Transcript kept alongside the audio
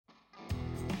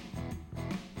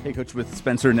Hey, Coach, with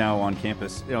Spencer now on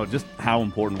campus, just how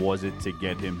important was it to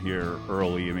get him here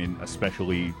early? I mean,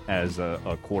 especially as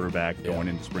a quarterback going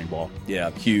into spring ball.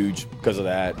 Yeah, huge because of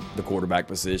that, the quarterback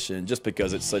position, just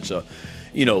because it's such a,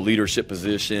 leadership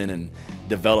position and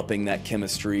developing that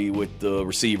chemistry with the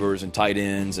receivers and tight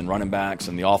ends and running backs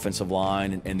and the offensive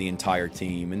line and the entire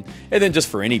team. And then just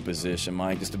for any position,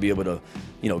 Mike, just to be able to,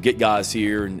 get guys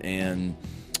here and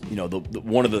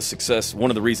one of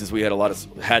the reasons we had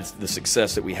the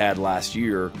success that we had last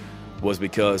year was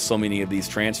because so many of these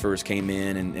transfers came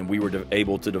in and we were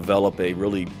able to develop a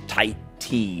really tight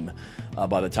team.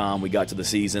 By the time we got to the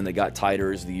season, they got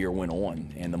tighter as the year went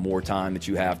on. And the more time that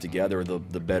you have together,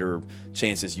 the better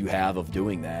chances you have of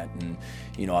doing that. And,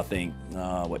 I think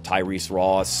Tyrese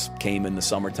Ross came in the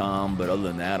summertime. But other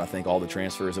than that, I think all the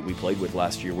transfers that we played with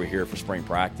last year were here for spring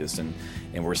practice. And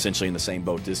we're essentially in the same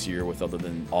boat this year with other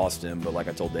than Austin. But like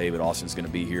I told David, Austin's going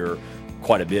to be here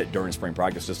quite a bit during spring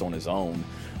practice just on his own.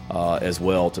 As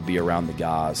well to be around the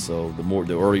guys. So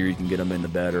the earlier you can get them in, the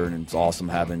better. And it's awesome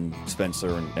having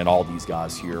Spencer and all these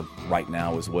guys here right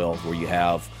now as well, where you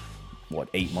have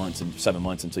 7 months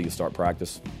until you start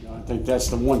practice. I think that's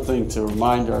the one thing to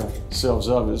remind ourselves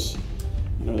of is,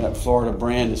 that Florida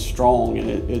brand is strong and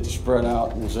it spread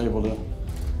out and was able to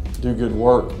do good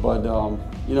work. But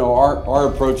our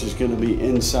approach is going to be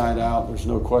inside out. There's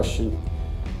no question.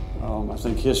 I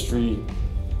think history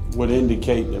would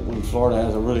indicate that when Florida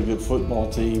has a really good football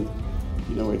team,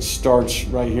 it starts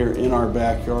right here in our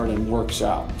backyard and works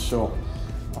out. So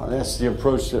that's the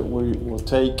approach that we will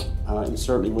take, and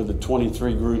certainly with the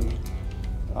 23 group,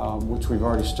 which we've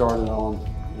already started on,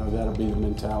 that'll be the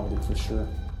mentality for sure.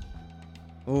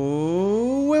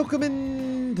 Oh, welcome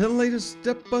in to the latest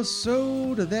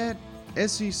episode of that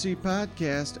SEC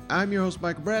podcast. I'm your host,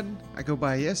 Michael Bratton. I go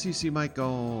by SEC Mike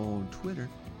on Twitter.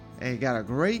 And got a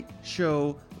great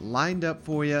show lined up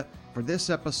for you for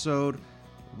this episode.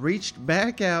 Reached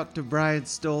back out to Brian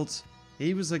Stultz.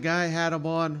 He was the guy I had him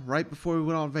on right before we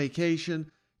went on vacation,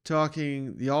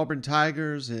 talking the Auburn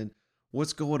Tigers and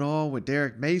what's going on with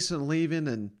Derek Mason leaving.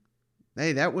 And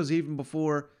hey, that was even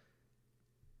before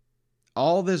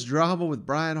all this drama with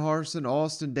Bryan Harsin,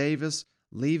 Austin Davis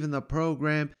leaving the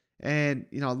program. And,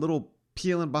 a little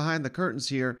peeling behind the curtains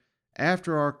here.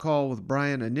 After our call with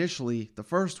Brian initially, the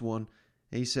first one,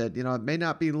 he said, it may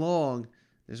not be long.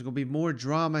 There's going to be more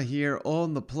drama here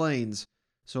on the plains.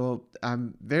 So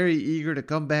I'm very eager to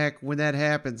come back when that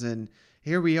happens. And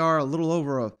here we are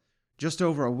just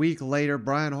over a week later,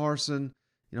 Bryan Harsin,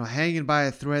 hanging by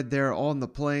a thread there on the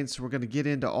plains. So we're going to get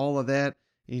into all of that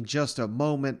in just a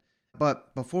moment.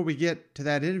 But before we get to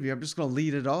that interview, I'm just going to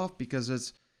lead it off because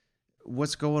it's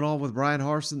what's going on with Bryan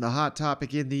Harsin, the hot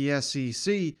topic in the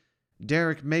SEC.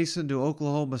 Derek Mason to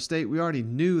Oklahoma State. We already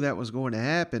knew that was going to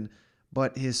happen,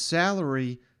 but his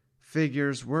salary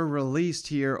figures were released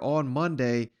here on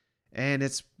Monday, and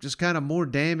it's just kind of more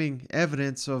damning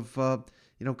evidence of,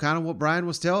 kind of what Brian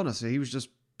was telling us.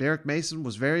 Derek Mason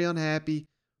was very unhappy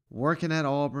working at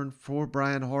Auburn for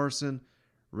Bryan Harsin.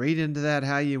 Read into that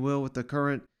how you will with the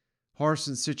current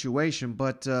Harsin situation,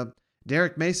 but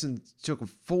Derek Mason took a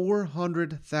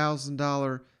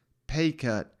 $400,000 pay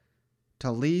cut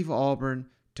to leave Auburn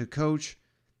to coach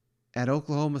at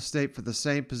Oklahoma State for the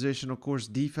same position. Of course,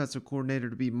 defensive coordinator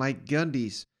to be Mike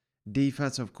Gundy's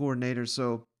defensive coordinator.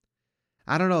 So,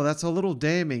 I don't know. That's a little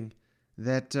damning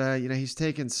that, he's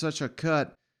taken such a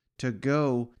cut to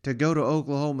go to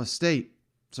Oklahoma State.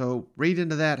 So, read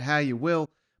into that how you will.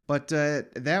 But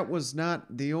that was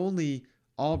not the only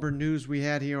Auburn news we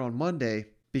had here on Monday,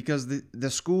 because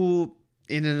the school,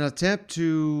 in an attempt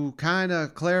to kind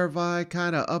of clarify,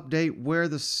 kind of update where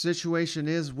the situation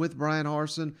is with Bryan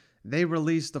Harsin, they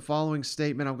released the following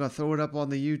statement. I'm going to throw it up on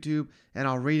the YouTube, and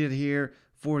I'll read it here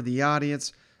for the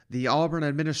audience. The Auburn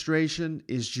administration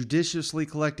is judiciously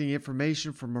collecting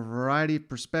information from a variety of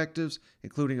perspectives,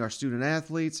 including our student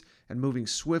athletes, and moving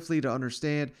swiftly to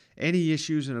understand any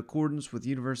issues in accordance with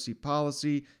university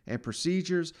policy and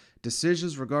procedures.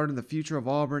 Decisions regarding the future of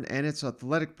Auburn and its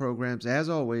athletic programs, as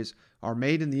always, are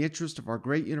made in the interest of our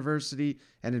great university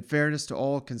and in fairness to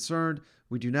all concerned.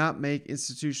 We do not make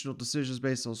institutional decisions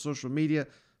based on social media,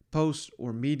 posts,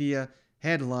 or media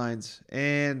headlines.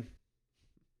 And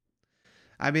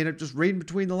I'm just reading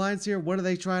between the lines here. What are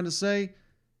they trying to say?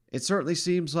 It certainly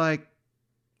seems like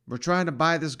we're trying to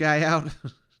buy this guy out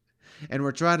and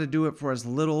we're trying to do it for as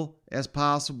little as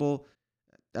possible.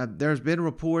 There's been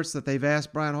reports that they've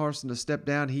asked Bryan Harsin to step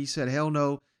down. He said, hell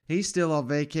no. He's still on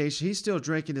vacation. He's still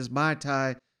drinking his Mai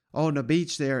Tai on the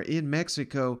beach there in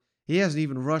Mexico. He hasn't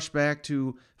even rushed back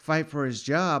to fight for his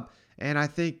job. And I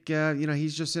think,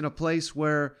 he's just in a place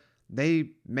where they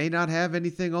may not have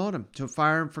anything on him to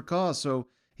fire him for cause. So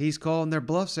he's calling their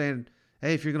bluff saying,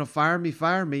 hey, if you're going to fire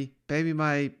me, pay me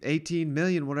my $18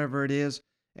 million, whatever it is,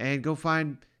 and go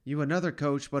find you another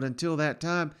coach. But until that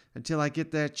time, until I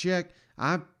get that check,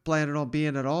 I'm planning on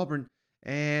being at Auburn.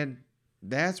 And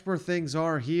that's where things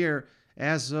are here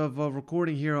as of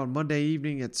recording here on Monday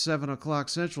evening at 7 o'clock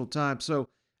Central Time. So,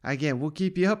 again, we'll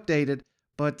keep you updated.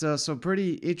 But some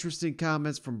pretty interesting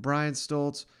comments from Brian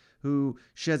Stultz, who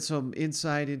shed some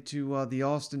insight into the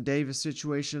Austin Davis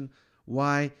situation,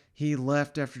 why he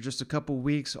left after just a couple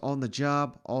weeks on the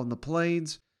job on the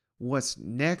Plains. What's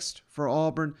next for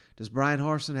Auburn? Does Bryan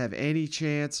Harsin have any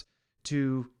chance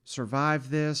to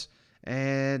survive this?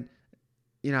 And,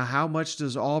 how much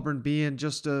does Auburn being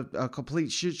just a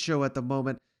complete shit show at the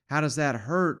moment, how does that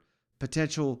hurt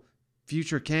potential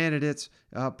future candidates,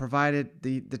 provided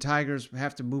the Tigers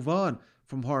have to move on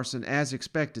from Harsin as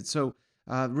expected? So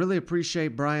really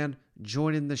appreciate Bryan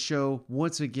joining the show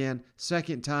once again,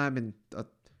 second time in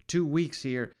 2 weeks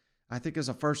here. I think it's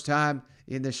the first time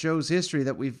in the show's history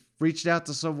that we've reached out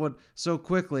to someone so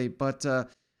quickly, but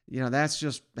that's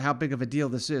just how big of a deal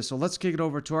this is. So let's kick it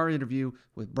over to our interview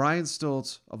with Brian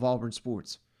Stultz of Auburn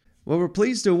Sports. Well, we're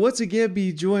pleased to once again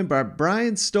be joined by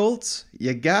Brian Stultz.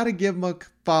 You got to give him a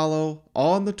follow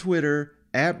on the Twitter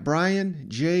at Brian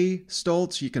J.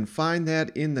 Stultz. You can find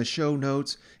that in the show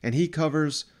notes. And he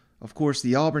covers, of course,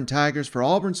 the Auburn Tigers for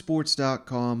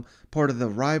auburnsports.com, part of the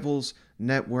Rivals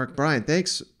Network. Brian,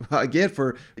 thanks again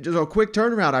for just a quick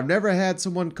turnaround. I've never had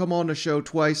someone come on the show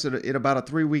twice in about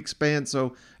a 3-week span,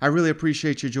 so I really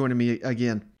appreciate you joining me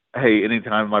again. Hey,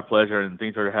 anytime, my pleasure. And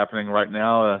things are happening right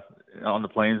now on the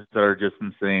Plains that are just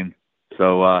insane.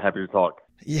 So happy to talk.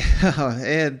 Yeah,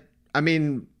 and I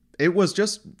mean, it was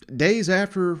just days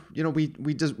after we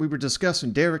were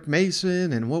discussing Derek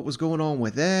Mason and what was going on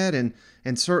with that, and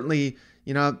certainly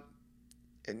in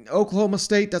Oklahoma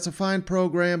State, that's a fine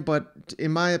program, but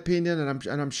in my opinion,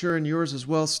 and I'm sure in yours as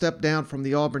well, stepped down from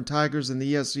the Auburn Tigers in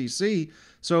the SEC.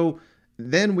 So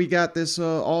then we got this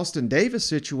Austin Davis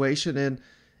situation, and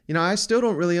I still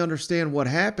don't really understand what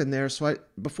happened there. So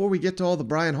before we get to all the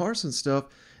Bryan Harsin stuff,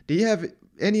 do you have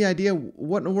any idea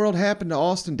what in the world happened to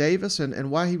Austin Davis and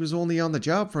why he was only on the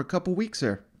job for a couple weeks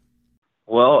there?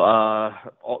 Well,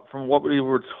 from what we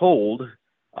were told,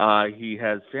 he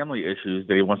has family issues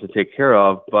that he wants to take care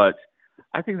of, but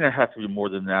I think there has to be more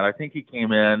than that. I think he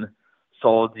came in,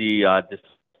 saw the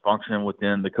dysfunction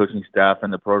within the coaching staff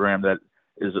and the program that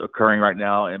is occurring right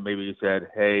now, and maybe he said,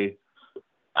 hey,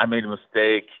 I made a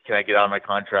mistake. Can I get out of my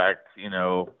contract?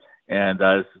 And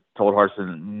told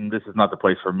Harsin, this is not the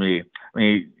place for me. I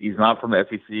mean, he's not from the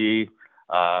SEC. He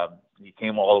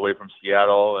came all the way from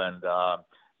Seattle, and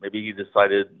maybe he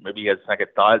decided, maybe he had second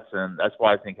thoughts, and that's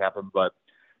what I think happened. But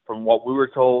from what we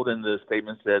were told, and the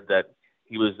statement said that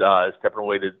he was stepping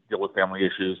away to deal with family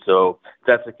issues. So if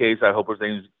that's the case, I hope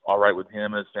everything's all right with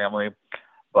him and his family.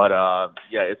 But,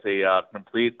 it's a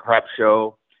complete crap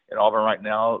show in Auburn right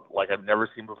now like I've never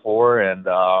seen before, and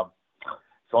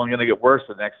it's only going to get worse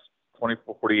the next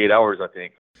 24, 48 hours, I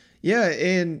think. Yeah,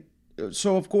 and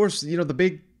so, of course, the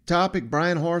big topic,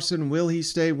 Bryan Harsin, will he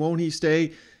stay, won't he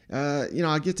stay?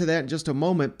 I'll get to that in just a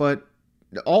moment, but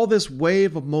all this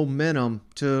wave of momentum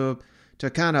to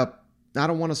kind of, I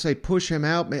don't want to say push him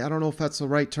out. I don't know if that's the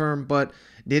right term, but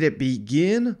did it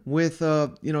begin with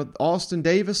Austin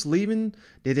Davis leaving?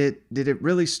 Did it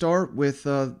really start with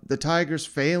the Tigers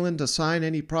failing to sign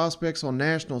any prospects on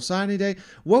National Signing Day?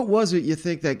 What was it you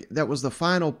think that was the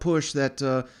final push that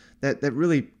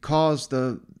really caused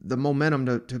the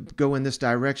momentum to go in this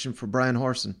direction for Bryan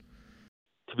Harsin?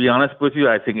 To be honest with you,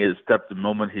 I think it began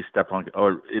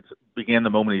the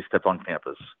moment he stepped on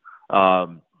campus.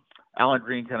 Alan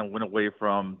Green kind of went away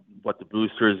from what the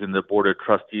boosters and the board of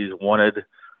trustees wanted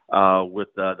with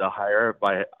the hire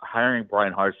by hiring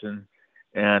Bryan Harsin,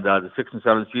 and the 6 and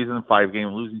 7 season, 5-game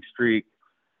losing streak,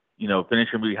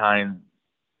 finishing behind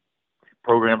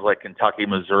programs like Kentucky,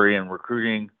 Missouri, and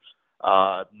recruiting,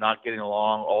 not getting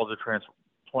along, all the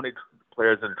 20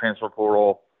 players in the transfer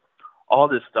portal, all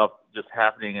this stuff just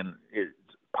happening, and it's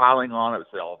piling on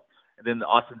itself. And then the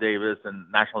Austin Davis and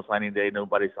National Signing Day,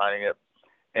 nobody signing it.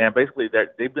 And basically,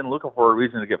 they've been looking for a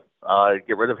reason to get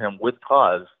rid of him with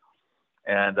cause.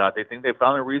 And they think they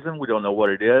found a reason. We don't know what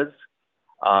it is.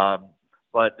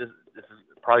 But this is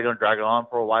probably going to drag on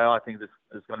for a while. I think this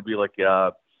is going to be like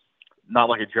not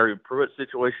like a Jerry Pruitt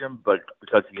situation, but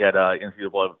because he had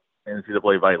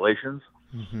NCAA violations.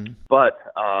 But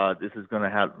this is going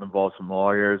to involve some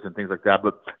lawyers and things like that.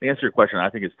 But to answer your question, I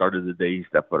think it started the day he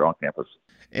stepped foot on campus.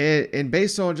 And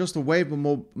based on just the wave of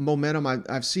momentum,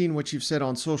 I've seen what you've said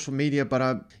on social media, but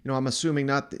I'm assuming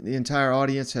not the entire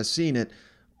audience has seen it.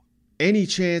 Any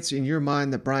chance in your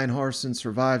mind that Bryan Harsin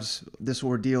survives this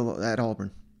ordeal at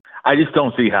Auburn? I just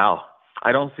don't see how.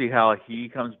 I don't see how he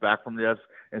comes back from this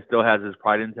and still has his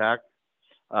pride intact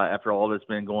after all that's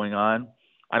been going on.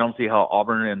 I don't see how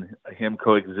Auburn and him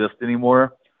coexist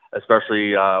anymore,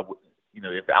 especially,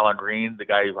 if Alan Green, the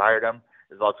guy who hired him,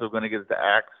 is also going to get the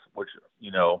axe, which,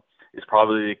 is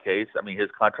probably the case. I mean, his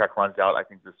contract runs out, I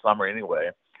think, this summer anyway.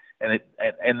 And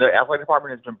the athletic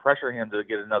department has been pressuring him to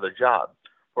get another job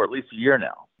for at least a year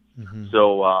now.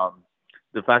 So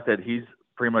the fact that he's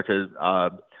pretty much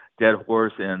a dead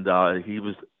horse, and he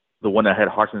was the one that had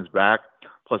Harsin's back,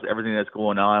 plus everything that's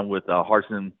going on with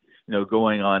Harsin,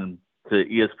 going on to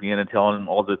ESPN and telling him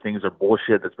all the things are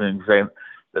bullshit that's being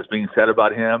said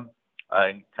about him,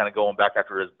 and kind of going back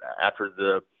after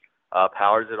the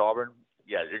powers at Auburn.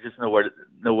 Yeah, there's just no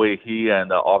way he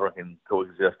and Auburn can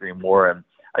coexist anymore, and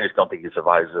I just don't think he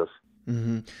survives this.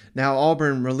 Now,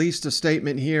 Auburn released a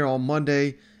statement here on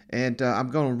Monday, and I'm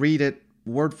going to read it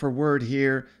word for word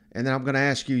here, and then I'm going to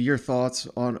ask you your thoughts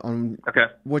on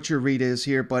what your read is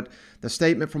here. But the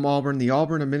statement from Auburn: the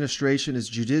Auburn administration is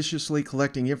judiciously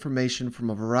collecting information from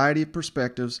a variety of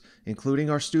perspectives, including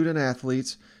our student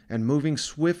athletes, and moving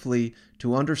swiftly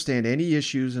to understand any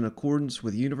issues in accordance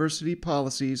with university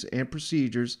policies and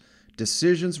procedures.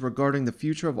 Decisions regarding the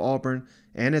future of Auburn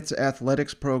and its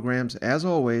athletics programs, as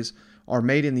always, are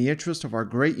made in the interest of our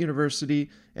great university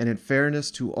and in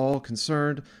fairness to all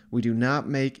concerned. We do not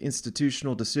make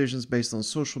institutional decisions based on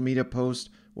social media posts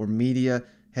or media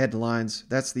headlines.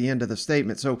 That's the end of the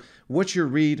statement. So what's your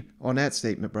read on that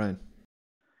statement, Bryan?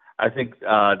 I think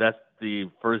that's the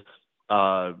first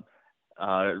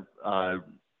dagger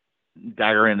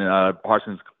in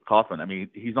Harsin's coffin. I mean,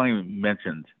 he's not even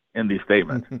mentioned in the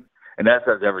statement, and that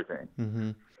says everything.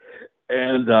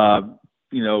 And,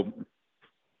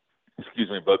 excuse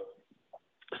me, but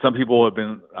some people have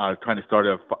been trying to start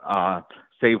a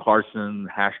Save Harsin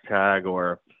hashtag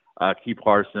or Keep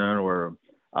Harsin, or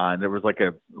and there was like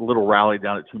a little rally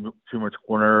down at Toomer's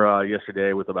Corner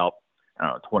yesterday with about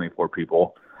 24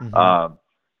 people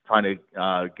trying to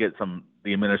get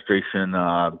the administration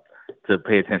to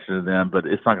pay attention to them, but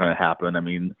it's not going to happen. I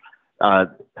mean,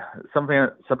 some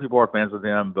people are fans of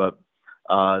them, but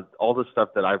all the stuff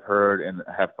that I've heard and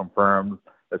have confirmed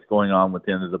that's going on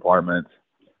within the department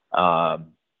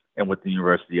and with the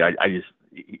university,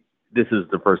 this is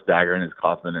the first dagger in his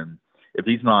coffin. And if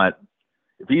he's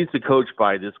the coach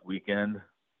by this weekend,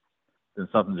 then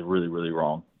something's really, really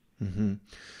wrong.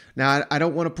 Now, I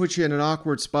don't want to put you in an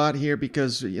awkward spot here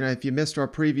because, if you missed our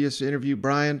previous interview,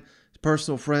 Bryan is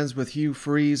personal friends with Hugh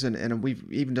Freeze, and we've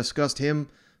even discussed him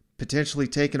potentially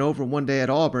taking over one day at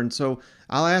Auburn. So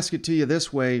I'll ask it to you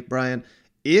this way, Bryan.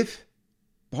 If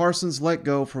Harsin's let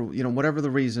go for, whatever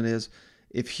the reason is,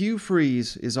 if Hugh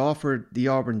Freeze is offered the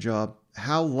Auburn job,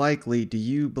 how likely do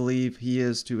you believe he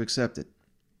is to accept it?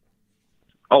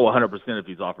 Oh, 100% if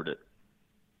he's offered it.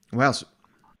 Well,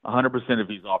 100% if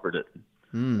he's offered it.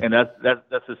 And that's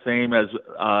the same as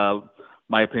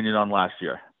my opinion on last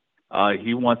year.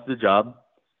 He wants the job.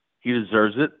 He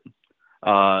deserves it.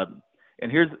 And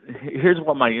here's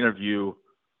what my interview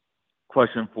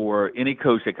question for any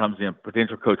coach that comes in,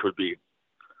 potential coach, would be,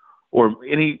 or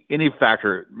any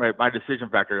factor, my decision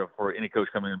factor for any coach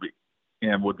coming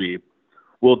in would be,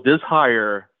 will this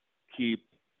hire keep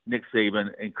Nick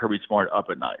Saban and Kirby Smart up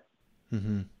at night?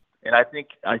 And I think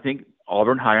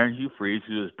Auburn hiring Hugh Freeze,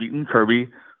 who has beaten Kirby,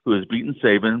 who has beaten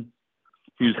Saban,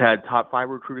 who's had top 5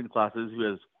 recruiting classes, who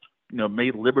has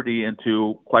made Liberty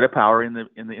into quite a power in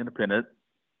the independent.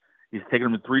 He's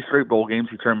taken them to 3 straight bowl games.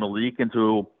 He turned Malik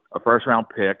into a first-round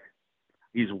pick.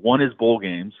 He's won his bowl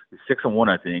games. He's 6-1,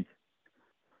 I think.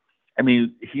 I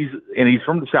mean, he's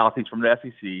from the South. He's from the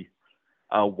SEC.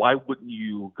 Why wouldn't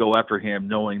you go after him,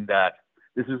 knowing that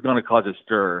this is going to cause a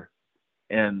stir,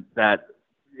 and that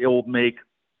it will make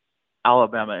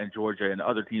Alabama and Georgia and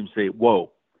other teams say,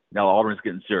 "Whoa, now Auburn's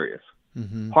getting serious."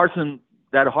 Harsin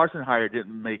hire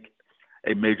didn't make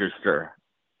a major stir.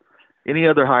 Any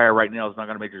other hire right now is not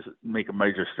going to make a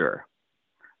major stir.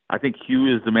 I think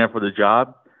Hugh is the man for the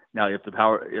job. Now, if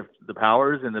the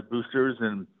powers and the boosters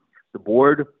and the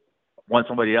board want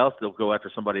somebody else, they'll go after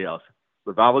somebody else.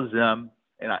 But if I was them,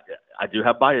 and I do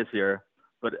have bias here,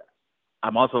 but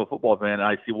I'm also a football fan, and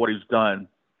I see what he's done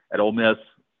at Ole Miss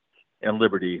and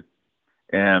Liberty,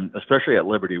 and especially at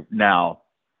Liberty now,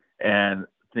 and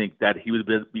think that he would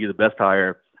be the best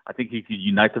hire. I think he could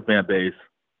unite the fan base,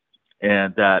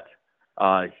 and that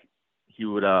he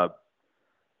would,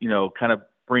 kind of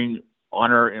bring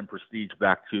honor and prestige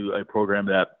back to a program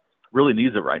that really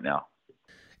needs it right now.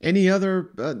 Any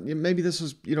other, maybe this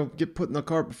is, get putting the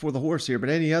cart before the horse here, but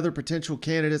any other potential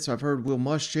candidates? I've heard Will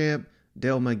Muschamp,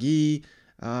 Dale McGee,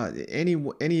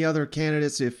 any other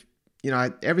candidates? If,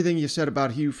 everything you said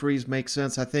about Hugh Freeze makes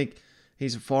sense. I think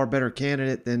he's a far better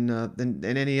candidate than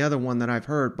any other one that I've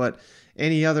heard, but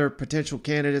any other potential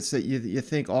candidates that you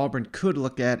think Auburn could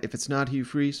look at if it's not Hugh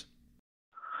Freeze?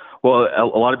 Well,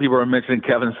 a lot of people are mentioning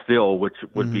Kevin Steele, which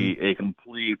would be a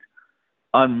complete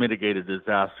unmitigated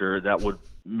disaster that would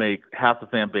make half the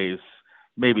fan base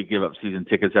maybe give up season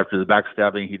tickets after the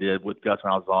backstabbing he did with Gus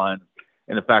Malzahn,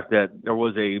 and the fact that there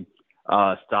was a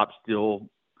Stop Steele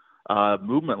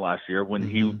movement last year when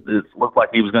it looked like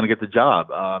he was going to get the job.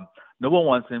 No one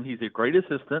wants him. He's a great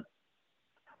assistant,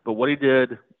 but what he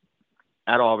did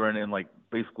at Auburn and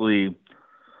basically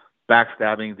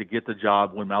backstabbing to get the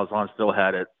job when Malzahn still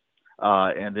had it,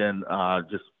 and then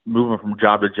just moving from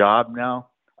job to job now,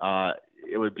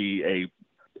 it would be a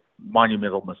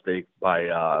monumental mistake by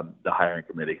the hiring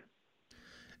committee.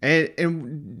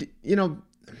 And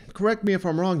correct me if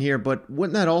I'm wrong here, but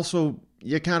wouldn't that also,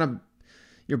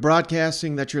 you're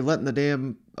broadcasting that you're letting the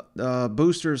damn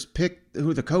boosters pick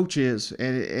who the coach is,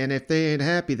 and if they ain't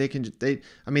happy,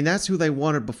 that's who they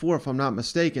wanted before, if I'm not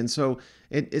mistaken. So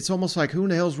it's almost like, who in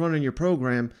the hell's running your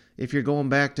program if you're going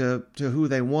back to who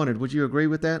they wanted? Would you agree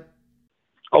with that?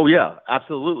 Oh yeah,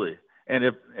 absolutely. And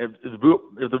if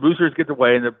the boosters get the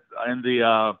way and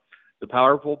the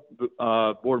powerful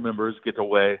board members get the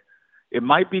way, it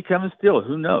might be Kevin Steele.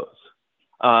 Who knows?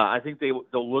 I think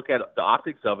they'll look at the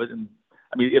optics of it, and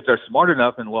if they're smart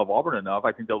enough and love Auburn enough,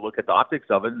 I think they'll look at the optics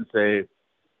of it and say,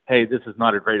 "Hey, this is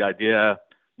not a great idea.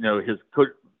 His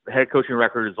head coaching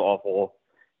record is awful.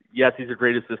 Yes, he's a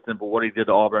great assistant, but what he did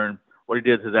to Auburn, what he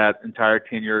did to that entire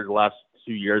tenure, the last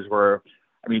 2 years, where."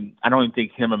 I don't even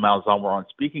think him and Malzahn were on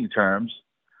speaking terms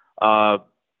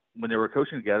when they were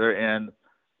coaching together, and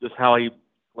just how he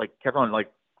kept on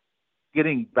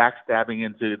getting backstabbing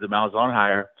into the Malzahn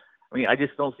hire. I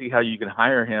just don't see how you can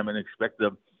hire him and expect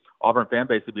the Auburn fan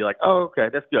base to be like, "Oh, okay,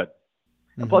 that's good."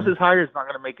 And plus, his hire is not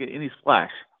going to make any splash.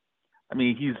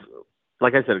 He's,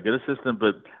 like I said, a good assistant,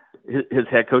 but his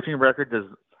head coaching record does.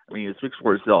 It speaks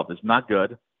for itself. It's not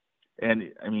good,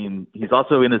 and he's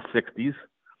also in his 60s,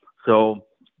 so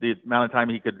the amount of time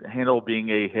he could handle being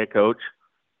a head coach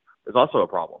is also a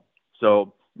problem.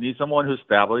 So you need someone who's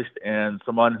established and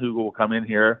someone who will come in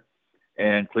here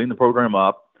and clean the program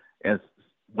up and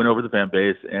win over the fan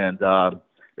base. And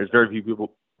there's very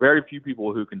few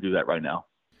people who can do that right now.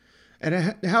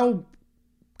 And how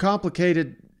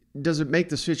complicated does it make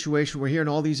the situation? We're hearing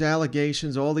all these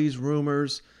allegations, all these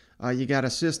rumors. You got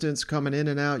assistants coming in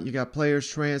and out. You got players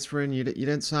transferring. You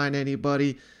didn't sign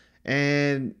anybody.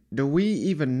 And do we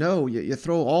even know? You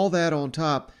throw all that on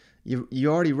top. You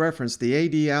already referenced the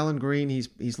AD, Alan Green.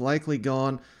 He's likely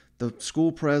gone. The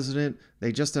school president,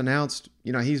 they just announced,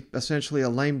 he's essentially a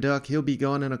lame duck. He'll be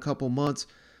gone in a couple months.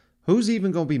 Who's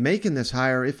even going to be making this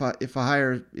hire if a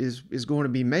hire is going to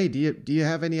be made? Do you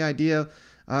have any idea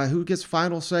who gets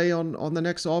final say on the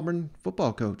next Auburn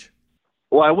football coach?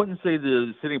 Well, I wouldn't say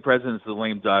the sitting president's the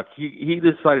lame duck. He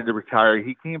decided to retire.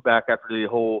 He came back after the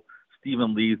whole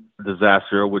Stephen Lee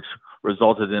disaster, which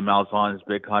resulted in Malzahn's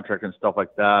big contract and stuff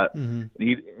like that. And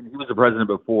he was the president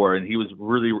before, and he's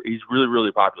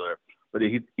really popular. But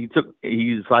he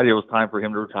decided it was time for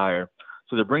him to retire.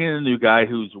 So they're bringing in a new guy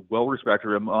who's well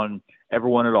respected among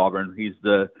everyone at Auburn. He's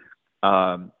the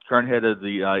current head of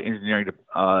the engineering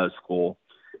school,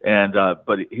 and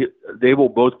they will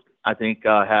both, I think,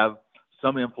 have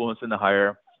some influence in the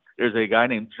hire. There's a guy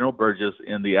named General Burgess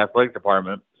in the athletic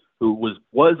department who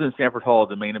was in Sanford Hall,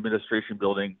 the main administration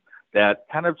building, that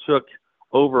kind of took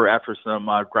over after some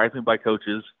griping by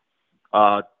coaches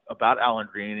about Alan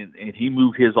Green, and he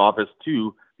moved his office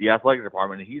to the athletic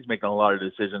department, and he's making a lot of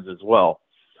decisions as well.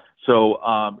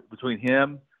 So between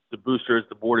him, the boosters,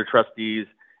 the board of trustees,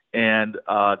 and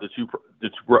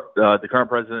the current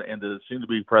president and the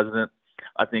soon-to-be president,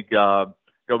 I think there'll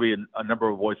be a number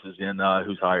of voices in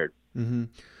who's hired. Mm-hmm.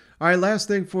 All right, last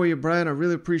thing for you, Bryan. I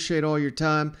really appreciate all your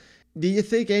time. Do you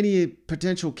think any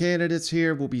potential candidates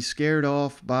here will be scared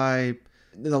off by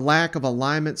the lack of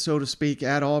alignment, so to speak,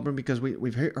 at Auburn? Because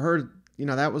we've heard,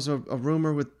 that was a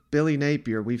rumor with Billy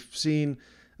Napier. We've seen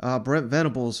Brent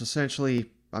Venables essentially,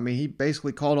 he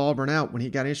basically called Auburn out when he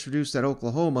got introduced at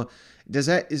Oklahoma. Is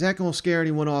that going to scare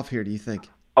anyone off here, do you think?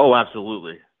 Oh,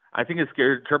 absolutely. I think it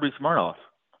scared Kirby Smart off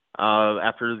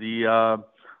after the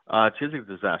Chiswick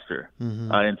disaster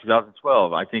in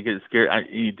 2012. I think it's scary.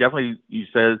 You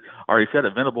already said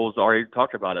it. Venables already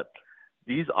talked about it.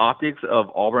 These optics of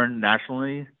Auburn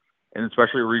nationally and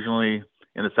especially regionally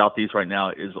in the Southeast right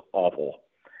now is awful,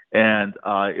 and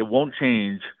it won't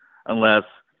change unless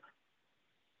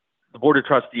the Board of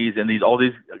Trustees and all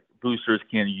these boosters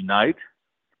can unite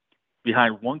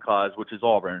behind one cause, which is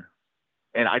Auburn.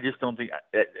 And I just don't think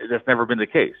that's never been the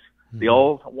case. They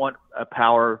all want a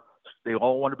power. They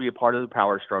all want to be a part of the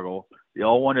power struggle. They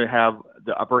all want to have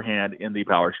the upper hand in the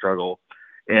power struggle.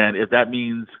 And if that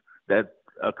means that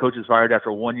a coach is fired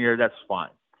after 1 year, that's fine.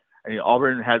 I mean,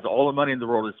 Auburn has all the money in the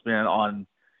world to spend on,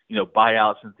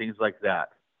 buyouts and things like that.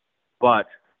 But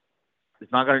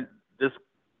it's not going to. This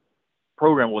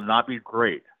program will not be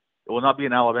great. It will not be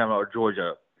in Alabama or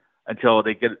Georgia until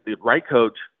they get the right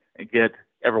coach and get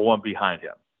everyone behind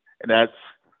him. And that's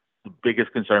the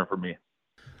biggest concern for me.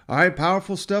 All right,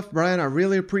 powerful stuff, Bryan. I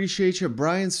really appreciate you.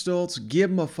 Bryan Stultz, give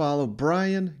him a follow,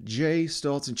 Bryan J.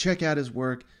 Stultz, and check out his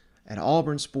work at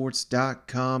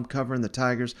auburnsports.com covering the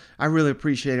Tigers. I really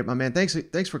appreciate it, my man. Thanks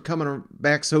for coming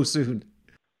back so soon.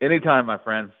 Anytime, my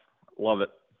friend. Love it.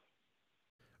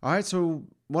 All right, so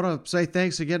want to say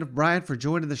thanks again to Bryan for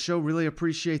joining the show. Really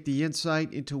appreciate the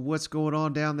insight into what's going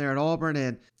on down there at Auburn,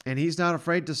 and he's not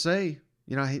afraid to say,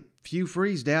 Hugh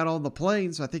Freeze down on the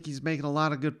Plains. I think he's making a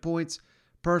lot of good points.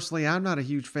 Personally, I'm not a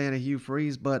huge fan of Hugh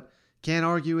Freeze, but can't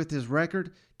argue with his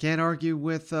record, can't argue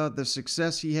with the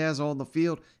success he has on the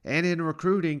field and in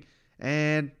recruiting.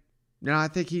 And I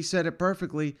think he said it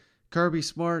perfectly. Kirby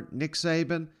Smart, Nick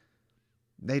Saban,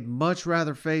 they'd much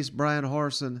rather face Bryan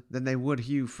Harsin than they would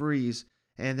Hugh Freeze.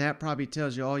 And that probably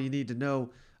tells you all you need to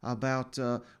know about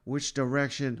which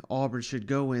direction Auburn should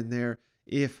go in there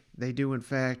if they do, in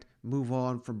fact, move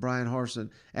on from Bryan Harsin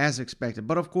as expected.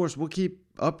 But, of course, we'll keep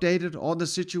updated on the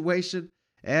situation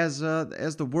as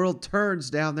the world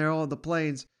turns down there on the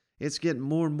Plains. It's getting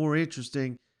more and more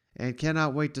interesting, and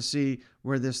cannot wait to see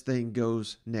where this thing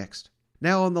goes next.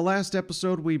 Now, on the last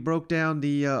episode, we broke down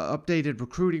the updated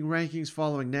recruiting rankings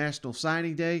following National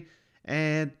Signing Day,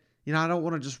 and I don't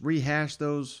want to just rehash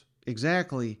those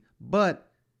exactly, but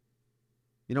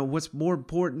what's more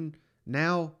important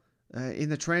now in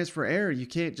the transfer era, you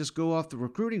can't just go off the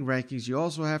recruiting rankings. You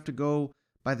also have to go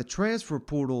by the transfer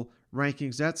portal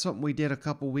rankings. That's something we did a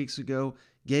couple weeks ago,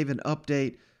 gave an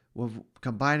update with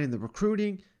combining the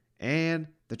recruiting and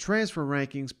the transfer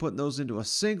rankings, putting those into a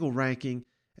single ranking.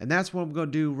 And that's what I'm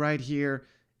going to do right here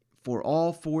for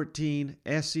all 14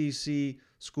 SEC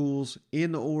schools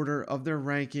in the order of their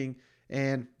ranking.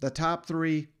 And the top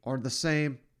three are the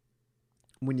same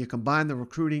when you combine the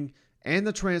recruiting and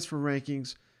the transfer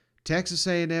rankings. Texas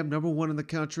A&M, number 1 in the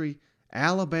country.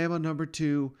 Alabama, number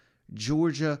 2.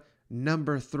 Georgia,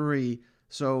 number 3.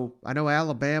 So I know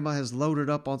Alabama has loaded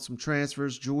up on some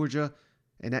transfers. Georgia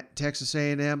and Texas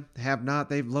A&M have not.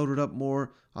 They've loaded up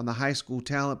more on the high school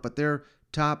talent, but their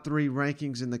top 3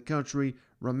 rankings in the country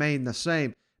remain the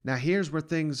same. Now here's where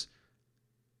things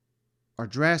are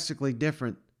drastically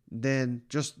different than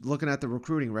just looking at the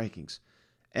recruiting rankings.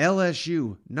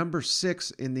 LSU, number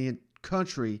 6 in the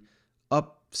country,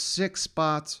 up 6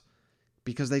 spots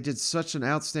because they did such an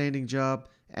outstanding job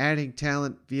adding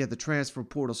talent via the transfer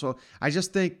portal. So I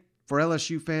just think for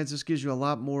LSU fans, this gives you a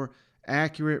lot more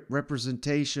accurate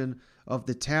representation of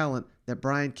the talent that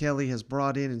Brian Kelly has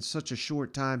brought in such a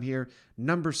short time here.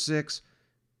 Number 6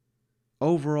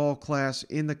 overall class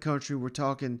in the country. We're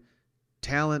talking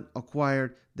talent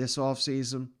acquired this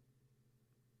offseason.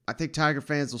 I think Tiger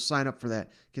fans will sign up for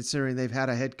that, considering they've had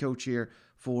a head coach here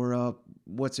for,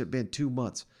 2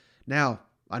 months. Now,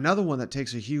 another one that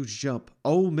takes a huge jump,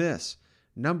 Ole Miss,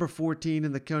 number 14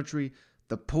 in the country,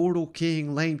 the portal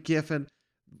king, Lane Kiffin.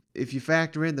 If you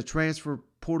factor in the transfer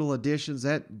portal additions,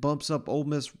 that bumps up Ole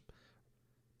Miss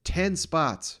 10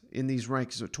 spots in these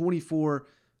rankings. So 24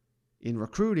 in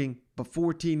recruiting, but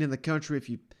 14 in the country if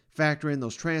you factor in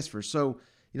those transfers. So,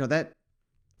 that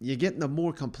you're getting the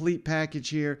more complete package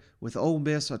here with Ole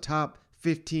Miss, a top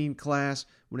 15 class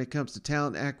when it comes to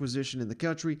talent acquisition in the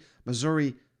country.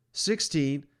 Missouri,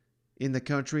 16 in the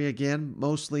country. Again,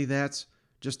 mostly that's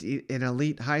just an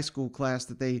elite high school class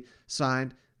that they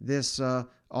signed this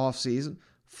offseason.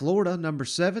 Florida, number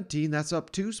 17. That's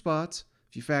up 2 spots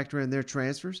if you factor in their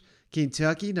transfers.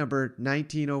 Kentucky, number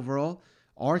 19 overall.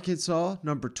 Arkansas,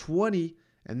 number 20.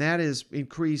 And that is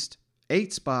increased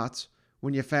 8 spots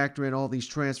when you factor in all these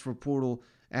transfer portal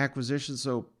acquisitions.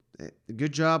 So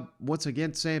good job, once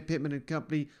again, Sam Pittman and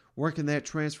company working that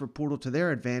transfer portal to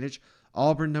their advantage.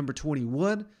 Auburn, number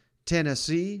 21.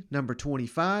 Tennessee, number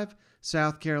 25.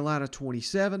 South Carolina,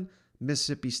 27.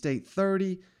 Mississippi State,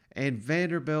 30. And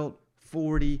Vanderbilt,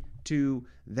 42.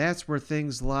 That's where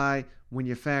things lie when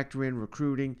you factor in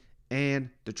recruiting and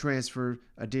the transfer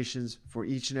additions for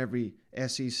each and every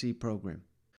SEC program.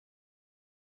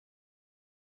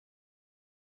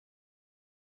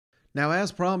 Now,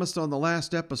 as promised on the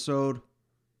last episode,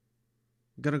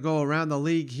 I'm going to go around the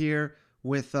league here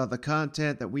with the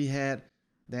content that we had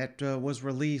that was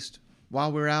released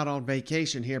while we were out on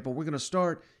vacation here. But we're going to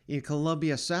start in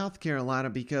Columbia, South Carolina,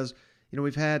 because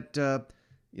we've had a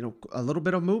little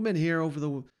bit of movement here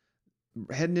over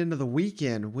heading into the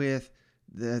weekend with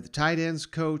the tight ends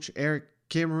coach Eric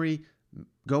Kimmery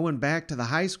going back to the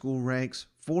high school ranks,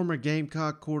 former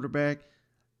Gamecock quarterback,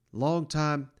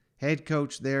 longtime head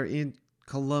coach there in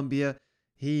Columbia.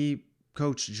 He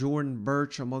coached Jordan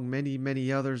Birch, among many,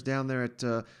 many others, down there at,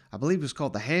 I believe it was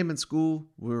called the Hammond School,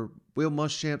 where Will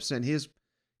Muschamp sent his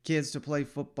kids to play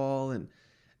football. And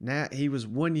now he was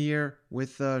 1 year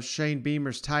with Shane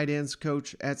Beamer's tight ends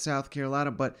coach at South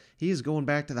Carolina, but he is going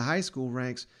back to the high school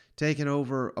ranks, taking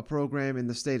over a program in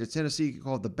the state of Tennessee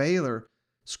called the Baylor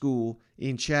School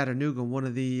in Chattanooga, one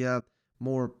of the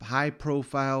more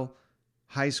high-profile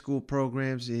high school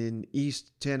programs in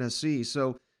East Tennessee.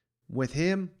 So with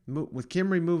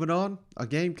Kimmery moving on, a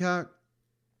Gamecock,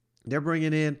 they're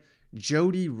bringing in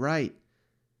Jody Wright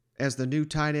as the new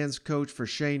tight ends coach for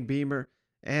Shane Beamer.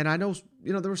 And I know,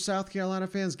 there were South Carolina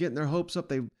fans getting their hopes up.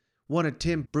 They wanted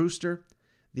Tim Brewster,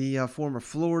 the former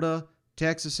Florida,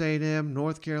 Texas A&M,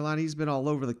 North Carolina. He's been all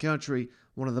over the country,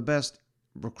 one of the best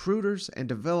recruiters and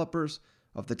developers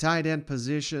of the tight end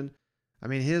position. I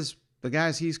mean, the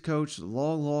guys he's coached,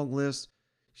 long list.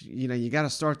 You got to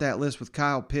start that list with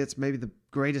Kyle Pitts, maybe the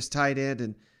greatest tight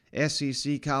end in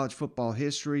SEC college football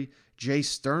history. Jay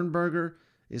Sternberger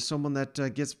is someone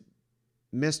that gets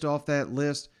missed off that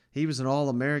list. He was an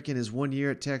All-American his 1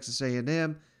 year at Texas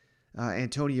A&M.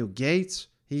 Antonio Gates,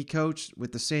 he coached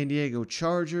with the San Diego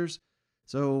Chargers.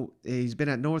 So he's been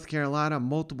at North Carolina,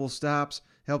 multiple stops,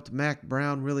 helped Mac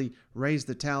Brown really raise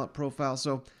the talent profile.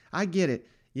 So I get it.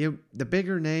 The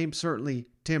bigger name, certainly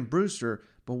Tim Brewster,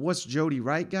 but what's Jody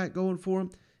Wright got going for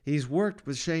him? He's worked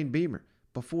with Shane Beamer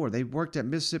before. They worked at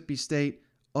Mississippi State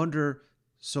under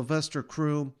Sylvester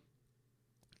Croom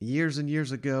years and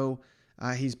years ago.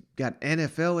 He's got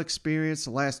NFL experience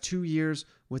the last 2 years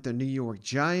with the New York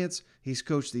Giants. He's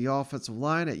coached the offensive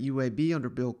line at UAB under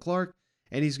Bill Clark,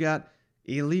 and he's got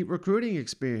elite recruiting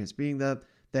experience, being the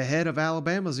head of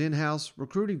Alabama's in-house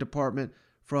recruiting department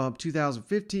from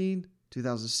 2015,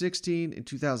 2016, and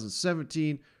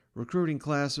 2017 recruiting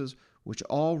classes, which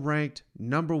all ranked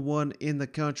number one in the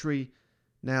country.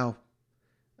 Now,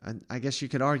 I guess you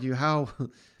could argue how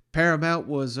paramount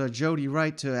was Jody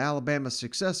Wright to Alabama's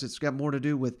success. It's got more to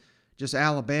do with just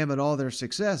Alabama and all their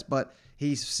success, but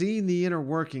he's seen the inner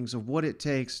workings of what it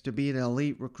takes to be an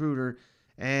elite recruiter,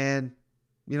 and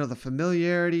the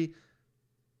familiarity.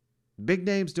 Big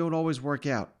names don't always work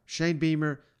out. Shane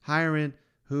Beamer hiring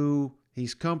who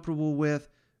he's comfortable with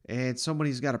and someone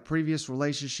he's got a previous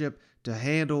relationship to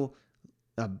handle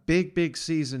a big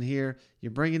season here.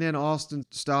 You're bringing in Austin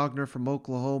Stogner from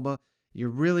Oklahoma. You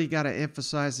really got to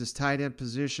emphasize this tight end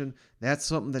position. That's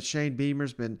something that Shane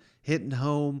Beamer's been hitting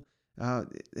home.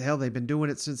 They've been doing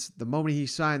it since the moment he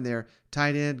signed there.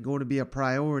 Tight end going to be a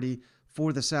priority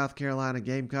for the South Carolina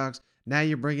Gamecocks. Now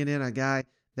you're bringing in a guy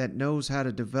that knows how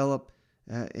to develop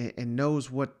and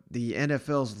knows what the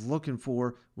NFL's looking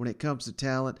for when it comes to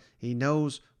talent. He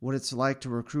knows what it's like to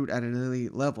recruit at an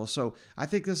elite level. So I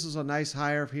think this is a nice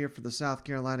hire here for the South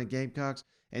Carolina Gamecocks.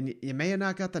 And you may have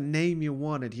not got the name you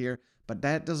wanted here, but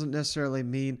that doesn't necessarily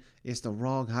mean it's the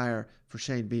wrong hire for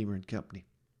Shane Beamer and company.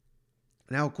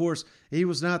 Now, of course, he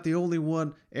was not the only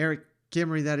one, Eric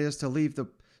Kimmery, that is, to leave the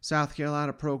South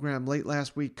Carolina program late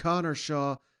last week. Connor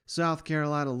Shaw, South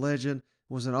Carolina legend,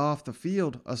 was an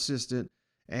off-the-field assistant,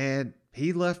 and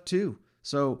he left too.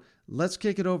 So let's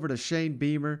kick it over to Shane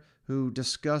Beamer, who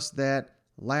discussed that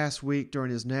last week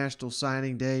during his National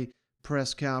Signing Day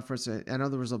press conference. I know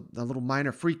there was a little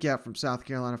minor freakout from South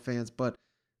Carolina fans, but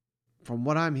from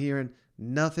what I'm hearing,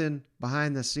 nothing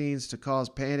behind the scenes to cause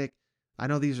panic. I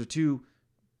know these are two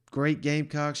great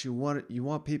Gamecocks. You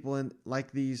want people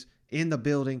like these in the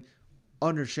building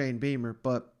under Shane Beamer,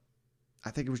 but I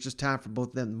think it was just time for both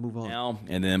of them to move on. Now,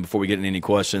 and then before we get into any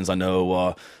questions, I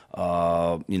know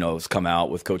it's come out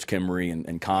with Coach Kimmery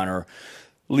and Connor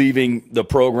leaving the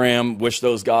program. Wish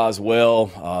those guys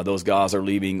well. Those guys are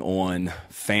leaving on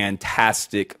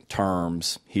fantastic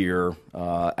terms here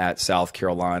at South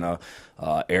Carolina.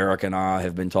 Eric and I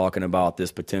have been talking about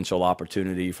this potential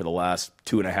opportunity for the last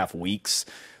 2.5 weeks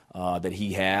that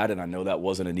he had, and I know that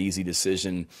wasn't an easy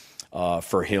decision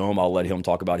for him. I'll let him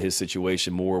talk about his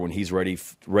situation more when he's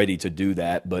ready to do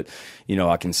that. But,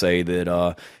 I can say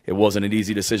that it wasn't an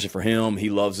easy decision for him. He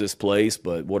loves this place,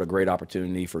 but what a great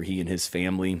opportunity for he and his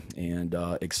family, and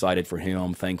excited for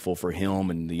him, thankful for him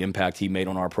and the impact he made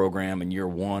on our program in year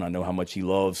one. I know how much he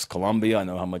loves Columbia. I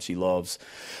know how much he loves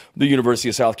the University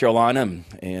of South Carolina,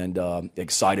 and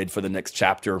excited for the next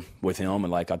chapter with him.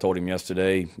 And like I told him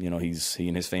yesterday, he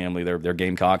and his family, they're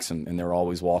Gamecocks, and they're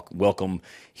always welcome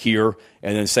here.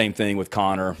 And then same thing with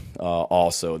Connor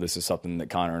also. This is something that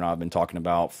Connor and I have been talking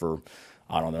about for,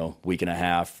 I don't know, week and a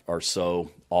half or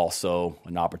so. Also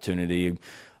an opportunity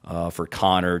for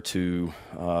Connor to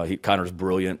Connor's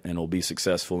brilliant and will be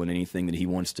successful in anything that he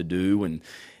wants to do,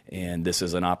 and this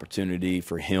is an opportunity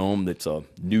for him that's a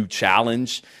new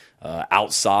challenge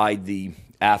outside the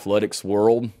athletics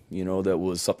world. That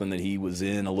was something that he was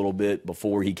in a little bit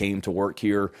before he came to work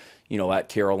here, at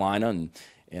Carolina,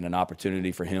 and an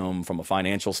opportunity for him from a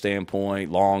financial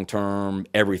standpoint, long term,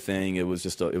 everything. It was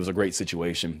a great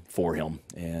situation for him.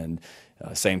 And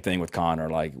same thing with Connor.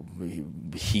 Like,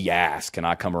 he asked, "Can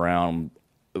I come around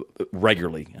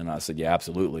regularly?" And I said, "Yeah,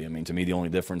 absolutely." I mean, to me, the only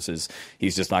difference is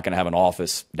he's just not going to have an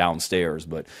office downstairs,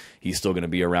 but he's still going to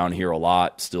be around here a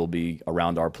lot, still be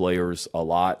around our players a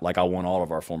lot, like I want all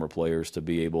of our former players to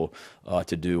be able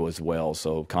to do as well.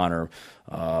 So Connor,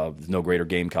 no greater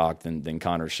Gamecock than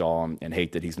Connor Shaw, and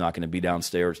hate that he's not going to be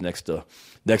downstairs next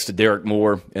to Derek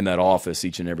Moore in that office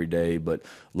each and every day, but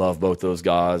love both those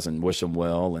guys and wish them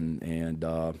well, and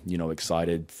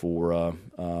excited for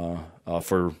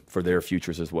their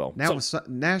futures as well. Now, with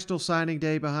National Signing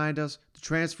Day behind us, the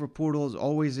transfer portal is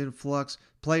always in flux.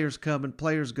 Players coming,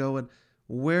 players going.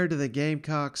 Where do the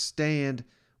Gamecocks stand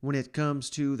when it comes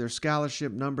to their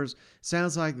scholarship numbers?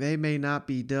 Sounds like they may not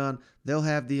be done. They'll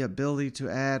have the ability to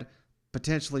add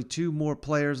potentially 2 more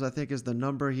players, I think is the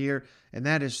number here, and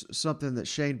that is something that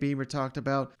Shane Beamer talked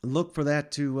about. Look for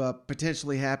that to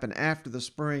potentially happen after the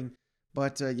spring.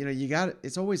 But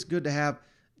it's always good to have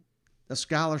a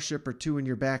scholarship or 2 in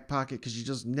your back pocket, because you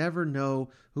just never know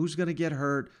who's going to get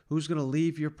hurt, who's going to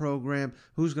leave your program,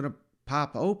 who's going to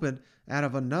pop open out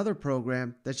of another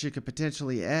program that you could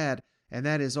potentially add. And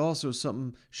that is also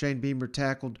something Shane Beamer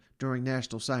tackled during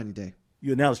National Signing Day.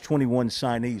 You announced 21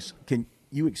 signees. Can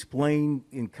you explain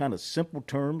in kind of simple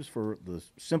terms for the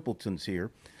simpletons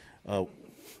here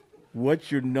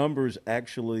what your numbers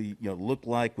actually look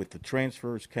like with the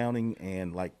transfers counting,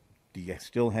 and do you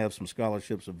still have some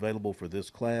scholarships available for this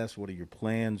class? What are your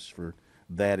plans for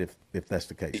that if that's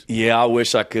the case? Yeah, I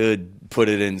wish I could put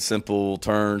it in simple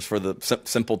terms for the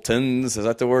simpletons. Is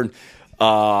that the word?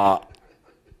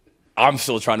 I'm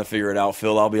still trying to figure it out,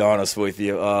 Phil. I'll be honest with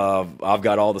you. I've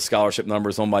got all the scholarship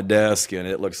numbers on my desk, and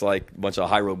it looks like a bunch of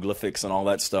hieroglyphics and all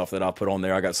that stuff that I put on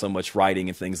there. I got so much writing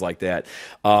and things like that.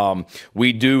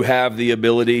 We do have the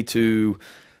ability to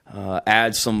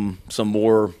add some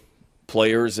more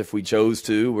players if we chose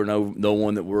to. We're no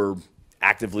one that we're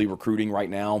actively recruiting right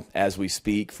now as we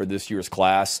speak for this year's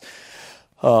class.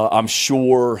 I'm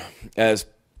sure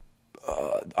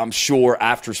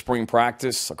after spring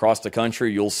practice across the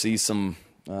country, you'll see some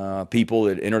people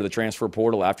that enter the transfer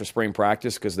portal after spring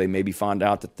practice, because they maybe find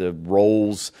out that the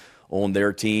roles on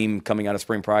their team coming out of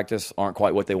spring practice aren't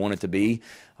quite what they want it to be.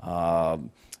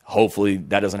 Hopefully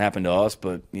that doesn't happen to us,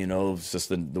 but it's just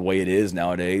the way it is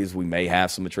nowadays. We may have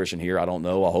some attrition here. I don't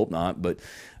know. I hope not, but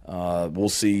we'll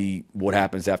see what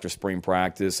happens after spring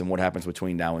practice and what happens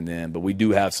between now and then. But we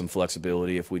do have some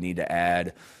flexibility if we need to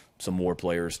add some more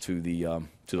players to the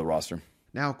roster.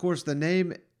 Now, of course, the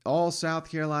name all South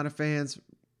Carolina fans,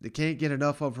 they can't get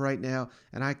enough of right now,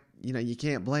 and you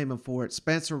can't blame them for it.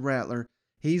 Spencer Rattler,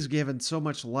 he's given so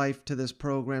much life to this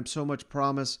program, so much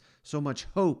promise, so much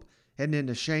hope heading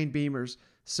into Shane Beamer's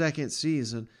second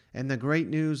season. And the great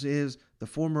news is the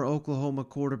former Oklahoma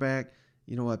quarterback,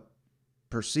 a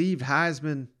perceived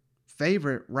Heisman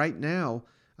favorite right now.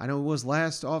 I know it was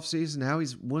last offseason. Now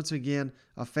he's once again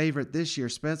a favorite this year.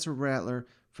 Spencer Rattler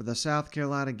for the South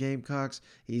Carolina Gamecocks.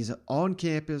 He's on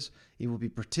campus. He will be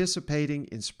participating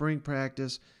in spring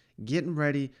practice, getting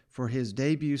ready for his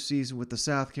debut season with the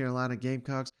South Carolina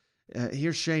Gamecocks.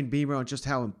 Here's Shane Beamer on just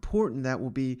how important that will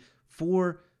be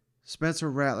for Spencer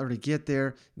Rattler to get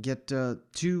there, get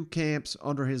 2 camps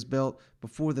under his belt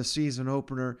before the season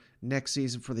opener next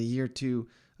season for the year 2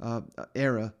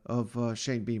 era of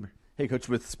Shane Beamer. Hey, Coach,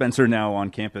 with Spencer now on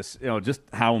campus, just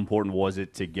how important was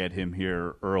it to get him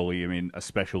here early? I mean,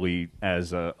 especially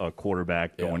as a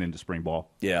quarterback going into spring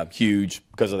ball. Yeah, huge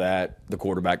because of that, the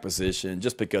quarterback position,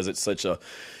 just because it's such a,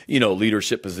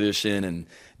 leadership position and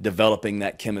developing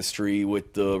that chemistry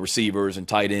with the receivers and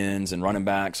tight ends and running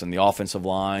backs and the offensive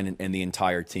line and the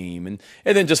entire team. And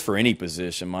then just for any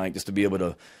position, Mike, just to be able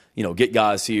to, get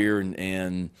guys here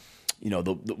and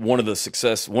one of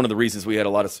the reasons we had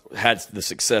the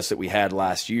success that we had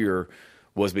last year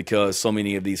was because so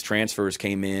many of these transfers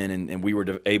came in and we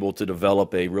were able to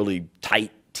develop a really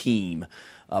tight team.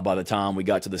 By the time we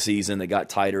got to the season, that got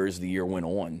tighter as the year went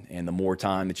on. And the more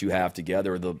time that you have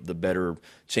together, the better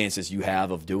chances you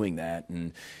have of doing that.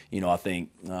 And, I think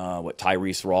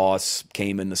Tyrese Ross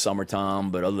came in the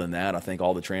summertime. But other than that, I think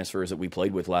all the transfers that we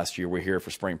played with last year were here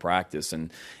for spring practice.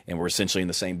 And we're essentially in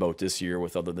the same boat this year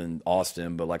with other than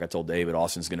Austin. But like I told David,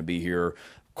 Austin's going to be here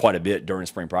quite a bit during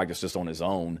spring practice just on his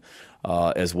own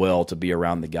as well to be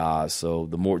around the guys. So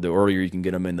the earlier you can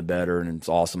get them in, the better. And it's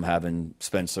awesome having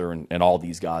Spencer and all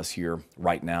these guys here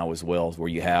right now as well, where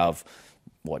you have,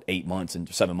 7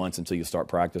 months until you start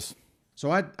practice.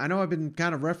 So I know I've been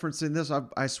kind of referencing this.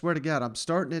 I swear to God, I'm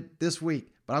starting it this week,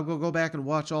 but I'll go back and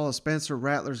watch all of Spencer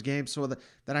Rattler's games so that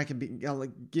I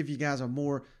can give you guys a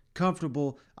more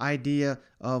comfortable idea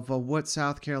of what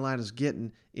South Carolina's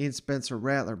getting in Spencer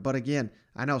Rattler. But again,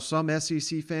 I know some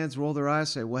SEC fans roll their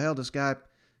eyes, say, well, hell, this guy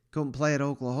couldn't play at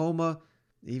Oklahoma,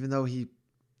 even though he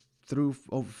threw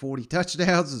over 40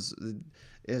 touchdowns,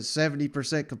 is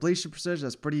 70% completion percentage.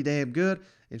 That's pretty damn good.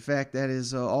 In fact, that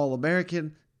is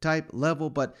All-American type level,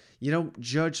 but you don't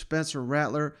judge Spencer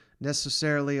Rattler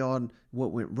necessarily on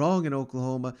what went wrong in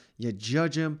Oklahoma. You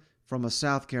judge him from a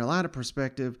South Carolina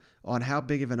perspective on how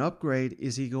big of an upgrade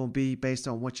is he going to be based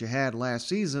on what you had last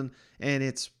season, and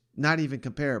it's not even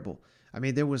comparable. I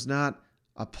mean, there was not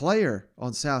a player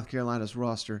on South Carolina's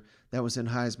roster that was in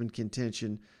Heisman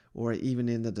contention or even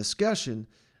in the discussion.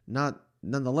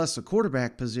 Nonetheless, the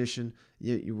quarterback position,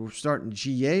 you were starting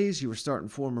GAs, you were starting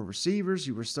former receivers,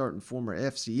 you were starting former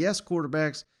FCS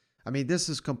quarterbacks. I mean, this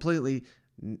is completely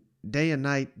day and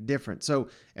night different. So,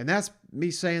 and that's me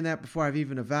saying that before I've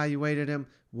even evaluated him,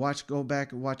 going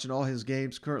back and watching all his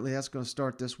games. Currently, that's going to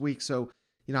start this week. So,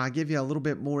 I give you a little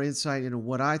bit more insight into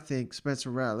what I think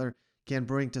Spencer Rattler can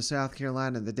bring to South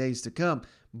Carolina in the days to come.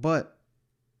 But,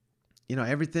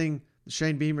 everything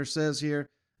Shane Beamer says here,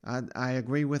 I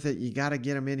agree with it. You got to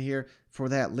get him in here for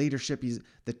that leadership. He's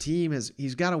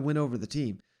got to win over the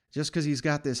team. Just because he's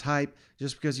got this hype,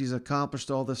 just because he's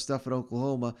accomplished all this stuff at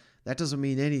Oklahoma, that doesn't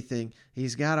mean anything.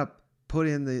 He's got to put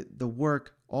in the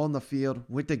work on the field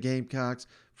with the Gamecocks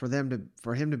for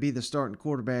him to be the starting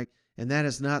quarterback, and that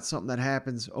is not something that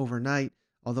happens overnight,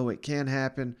 although it can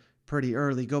happen pretty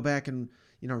early. Go back and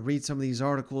read some of these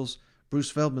articles.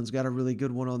 Bruce Feldman's got a really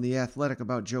good one on The Athletic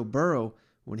about Joe Burrow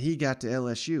when he got to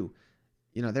LSU.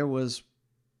 There was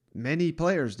many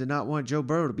players did not want Joe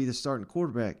Burrow to be the starting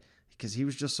quarterback because he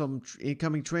was just some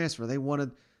incoming transfer. They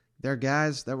wanted their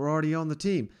guys that were already on the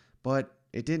team. But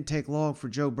it didn't take long for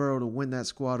Joe Burrow to win that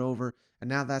squad over, and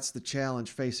now that's the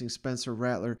challenge facing Spencer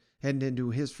Rattler heading into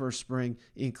his first spring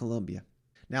in Columbia.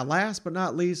 Now, last but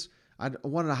not least, I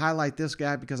wanted to highlight this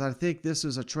guy because I think this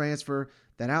is a transfer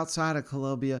that outside of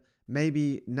Columbia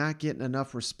maybe not getting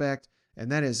enough respect,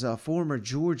 and that is former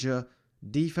Georgia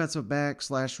defensive back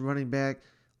 / running back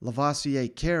Lavoisier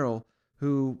Carroll,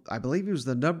 who I believe he was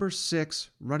the number 6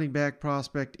 running back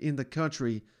prospect in the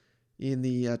country in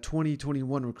the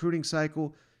 2021 recruiting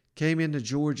cycle. Came into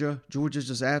Georgia. Georgia's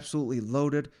just absolutely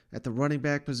loaded at the running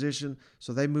back position,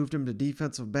 so they moved him to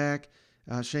defensive back.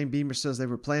 Shane Beamer says they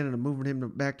were planning on moving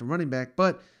him back to running back,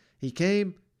 but he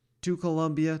came to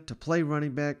Columbia to play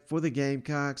running back for the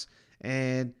Gamecocks,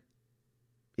 and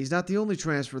he's not the only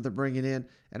transfer they're bringing in,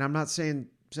 and I'm not saying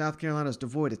South Carolina's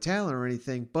devoid of talent or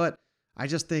anything, but I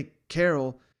just think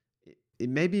Carroll,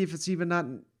 maybe if it's even not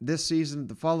this season,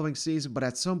 the following season, but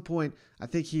at some point, I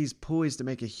think he's poised to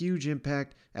make a huge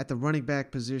impact at the running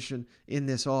back position in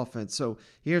this offense. So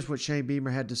here's what Shane Beamer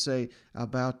had to say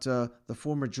about the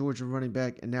former Georgia running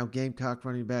back and now Gamecock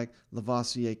running back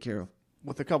Lavoisier Carroll.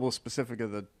 With a couple of specific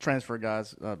of the transfer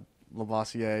guys,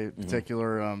 Lavoisier in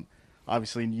particular,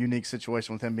 obviously unique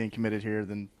situation with him being committed here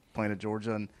than playing at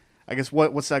Georgia. And I guess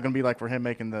what's that going to be like for him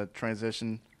making the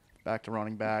transition back to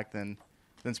running back, then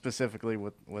specifically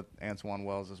with Antoine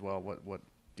Wells as well? What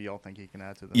do y'all think he can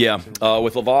add to the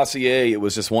with Lavoisier, it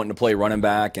was just wanting to play running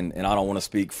back, and I don't want to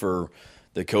speak for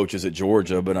the coaches at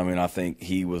Georgia, but I think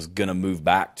he was going to move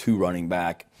back to running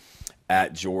back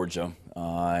at Georgia.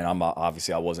 And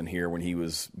I wasn't here when he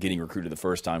was getting recruited the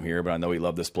first time here, but I know he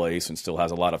loved this place and still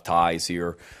has a lot of ties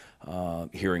here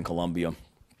here in Columbia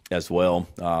as well.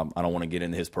 I don't want to get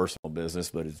into his personal business,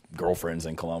 but his girlfriend's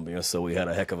in Columbia, so we had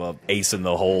a heck of a ace in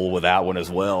the hole with that one as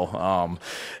well.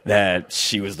 That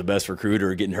she was the best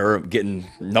recruiter,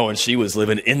 knowing she was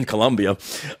living in Columbia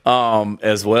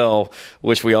as well,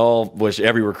 which we all wish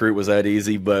every recruit was that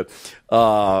easy. But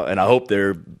and I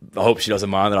hope she doesn't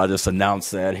mind that I just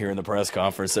announced that here in the press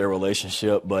conference, their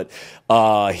relationship. But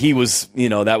he was,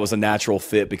 that was a natural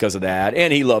fit because of that.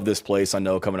 And he loved this place, I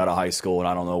know, coming out of high school. And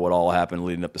I don't know what all happened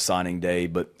leading up to signing day,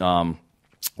 but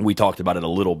we talked about it a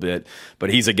little bit. But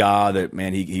he's a guy that,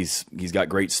 man, he's got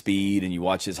great speed, and you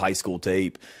watch his high school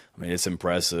tape. I mean, it's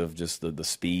impressive, just the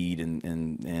speed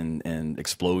and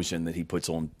explosion that he puts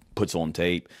on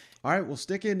tape. All right, well,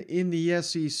 sticking in the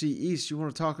SEC East, you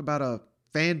want to talk about a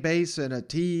fan base and a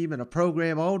team and a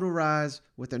program all to rise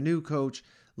with a new coach.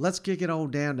 Let's kick it on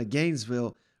down to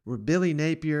Gainesville, where Billy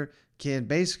Napier can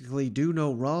basically do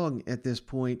no wrong at this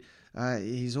point.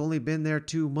 He's only been there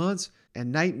 2 months,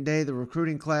 and night and day, the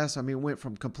recruiting class, went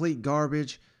from complete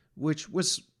garbage, which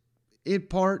was in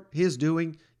part his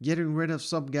doing, getting rid of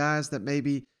some guys that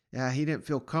maybe he didn't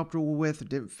feel comfortable with,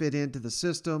 didn't fit into the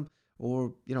system,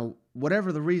 or,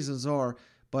 whatever the reasons are.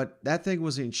 But that thing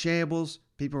was in shambles.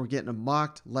 People were getting him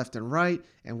mocked left and right.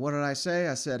 And what did I say?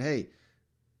 I said, hey,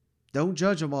 don't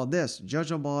judge him on this. Judge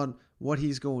him on what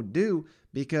he's going to do,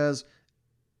 because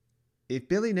if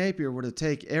Billy Napier were to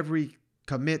take every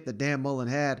commit that Dan Mullen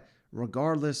had,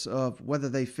 regardless of whether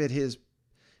they fit his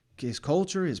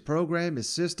culture, his program, his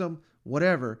system,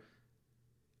 whatever,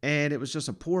 and it was just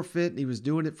a poor fit, and he was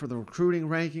doing it for the recruiting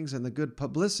rankings and the good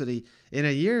publicity, in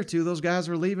a year or two, those guys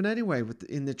are leaving anyway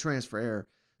in the transfer era.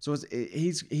 So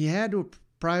he had to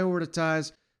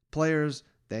prioritize players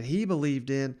that he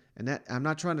believed in, and that I'm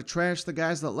not trying to trash the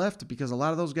guys that left, because a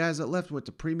lot of those guys that left went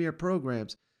to premier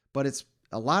programs, but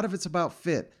a lot of it's about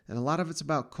fit, and a lot of it's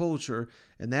about culture,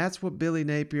 and that's what Billy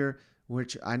Napier,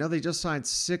 which I know they just signed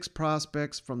 6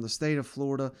 prospects from the state of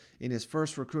Florida in his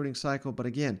first recruiting cycle, but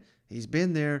again, he's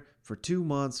been there for 2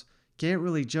 months. Can't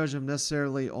really judge him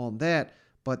necessarily on that,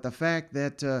 but the fact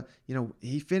that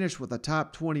he finished with a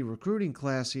top 20 recruiting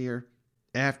class here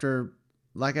after,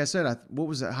 like I said, what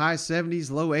was it, high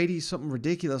 70s, low 80s, something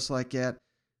ridiculous like that.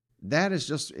 That is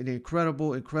just an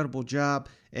incredible, incredible job,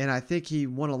 and I think he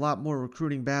won a lot more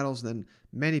recruiting battles than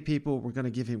many people were going to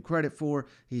give him credit for.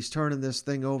 He's turning this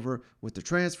thing over with the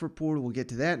transfer portal. We'll get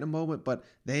to that in a moment, but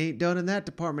they ain't done in that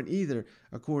department either,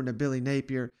 according to Billy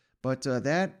Napier. But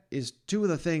that is 2 of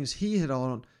the things he hit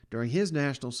on during his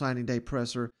National Signing Day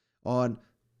presser on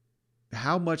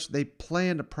how much they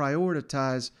plan to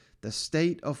prioritize the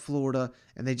state of Florida,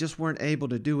 and they just weren't able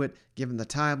to do it given the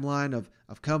timeline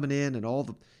of coming in and all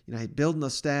the, building the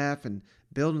staff and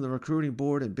building the recruiting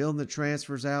board and building the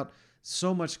transfers out.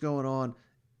 So much going on.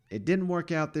 It didn't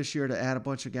work out this year to add a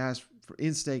bunch of guys, for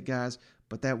in-state guys,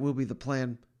 but that will be the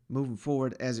plan moving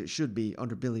forward, as it should be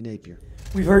under Billy Napier.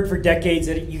 We've heard for decades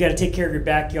that you got to take care of your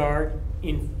backyard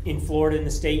in Florida, in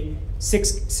the state.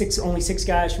 Only six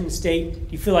guys from the state.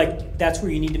 Do you feel like that's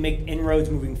where you need to make inroads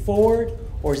moving forward,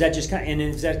 or is that just kind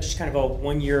of a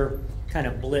 1 year kind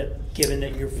of blip, given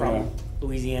that you're from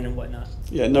Louisiana and whatnot?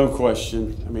 Yeah, no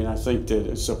question. I think that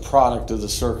it's a product of the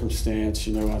circumstance.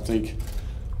 I think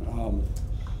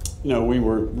we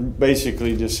were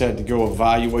basically just had to go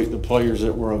evaluate the players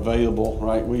that were available,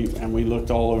 right? We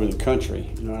looked all over the country,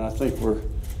 and I think we're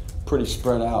pretty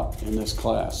spread out in this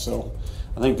class. So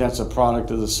I think that's a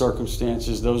product of the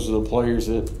circumstances. Those are the players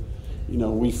that,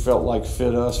 we felt like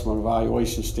fit us from an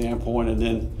evaluation standpoint, and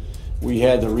then we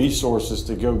had the resources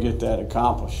to go get that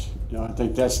accomplished. I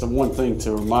think that's the one thing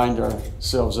to remind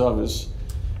ourselves of is,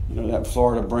 that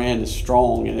Florida brand is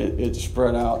strong, and it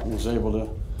spread out and was able to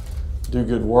do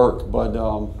good work. But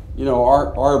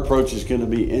our approach is going to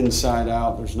be inside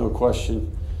out. There's no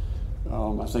question.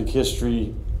 I think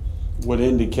history would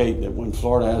indicate that when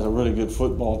Florida has a really good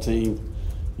football team,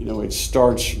 it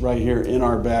starts right here in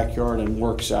our backyard and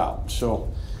works out.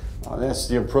 So that's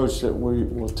the approach that we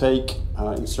will take,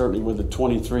 and certainly with the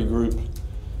 23 group,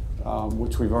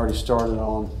 which we've already started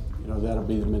on, that'll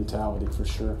be the mentality for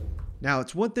sure. Now,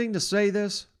 it's one thing to say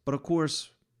this, but of course,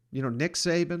 Nick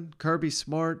Saban, Kirby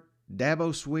Smart, Dabo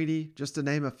Swinney, just to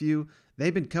name a few,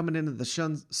 they've been coming into the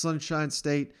Sunshine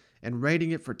State and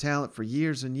rating it for talent for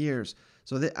years and years.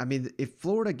 So, if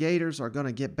Florida Gators are going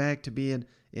to get back to being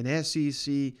an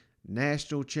SEC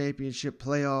national championship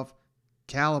playoff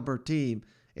caliber team,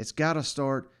 it's got to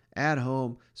start at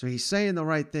home. So he's saying the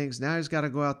right things. Now he's got to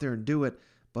go out there and do it.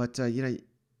 But,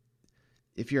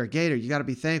 if you're a Gator, you got to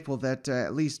be thankful that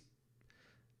at least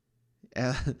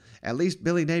at least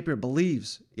Billy Napier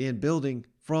believes in building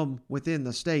from within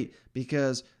the state,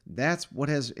 because that's what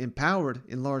has empowered,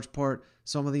 in large part,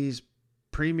 some of these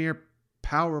premier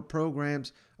power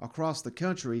programs across the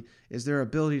country, is their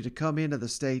ability to come into the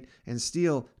state and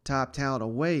steal top talent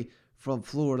away from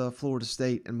Florida, Florida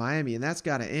State, and Miami. And that's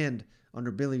got to end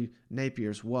under Billy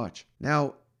Napier's watch.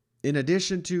 Now, in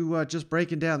addition to just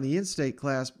breaking down the in-state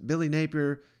class, Billy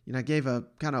Napier, gave a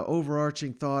kind of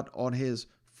overarching thought on his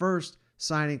first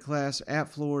signing class at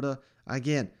Florida.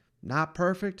 Again, not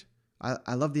perfect.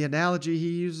 I love the analogy he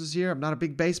uses here. I'm not a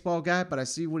big baseball guy, but I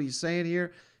see what he's saying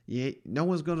here. No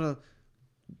one's going to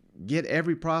get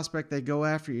every prospect they go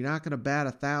after. You're not going to bat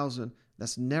 1,000.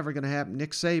 That's never going to happen.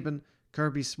 Nick Saban,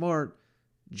 Kirby Smart,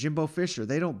 Jimbo Fisher,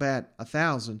 they don't bat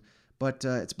 1,000. But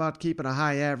it's about keeping a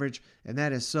high average, and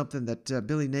that is something that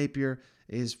Billy Napier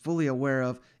is fully aware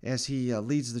of as he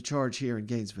leads the charge here in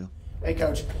Gainesville. Hey,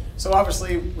 Coach. So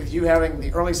obviously, with you having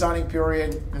the early signing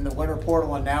period and the winter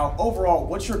portal, and now overall,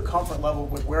 what's your comfort level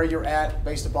with where you're at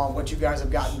based upon what you guys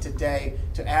have gotten today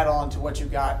to add on to what you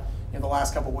got in the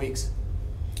last couple of weeks?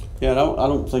 Yeah, I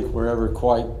don't think we're ever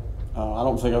quite. I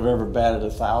don't think I've ever batted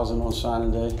 1,000 on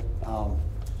signing day.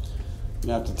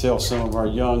 You have to tell some of our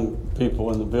young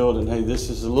people in the building, hey,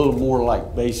 this is a little more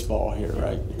like baseball here,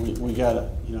 right? We gotta,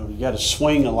 you gotta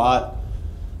swing a lot,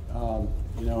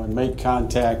 and make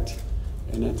contact.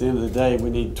 And at the end of the day, we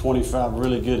need 25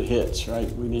 really good hits, right?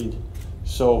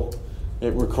 So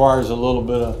it requires a little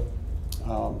bit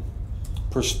of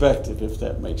perspective, if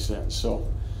that makes sense. So,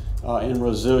 and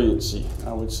resiliency,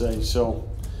 I would say. So,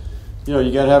 you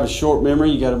got to have a short memory.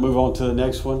 You got to move on to the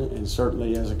next one. And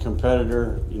certainly as a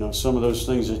competitor, some of those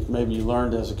things that maybe you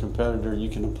learned as a competitor, you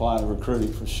can apply to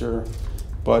recruiting for sure.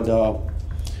 But,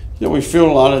 we feel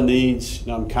a lot of needs.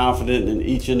 I'm confident in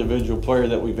each individual player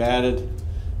that we've added,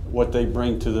 what they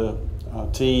bring to the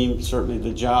team, certainly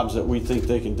the jobs that we think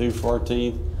they can do for our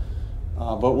team.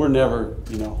 But we're never,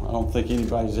 I don't think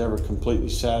anybody's ever completely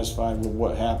satisfied with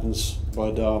what happens.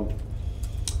 But,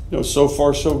 so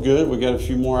far so good. We got a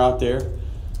few more out there.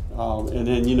 And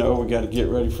then, we got to get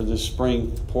ready for this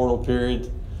spring portal period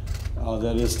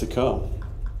that is to come.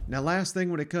 Now, last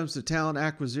thing when it comes to talent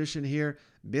acquisition here,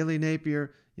 Billy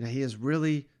Napier, he has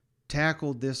really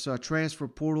tackled this transfer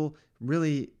portal,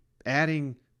 really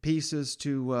adding pieces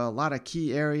to a lot of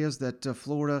key areas that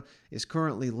Florida is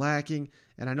currently lacking.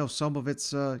 And I know some of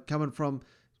it's coming from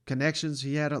connections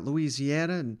he had at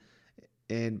Louisiana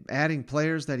and adding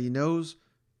players that he knows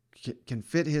can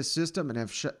fit his system and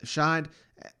have shined,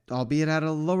 albeit at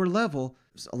a lower level.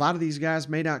 A lot of these guys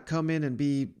may not come in and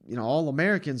be, all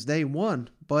Americans day one,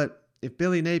 but if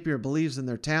Billy Napier believes in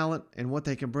their talent and what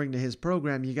they can bring to his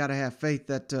program, you got to have faith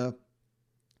that,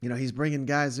 he's bringing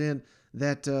guys in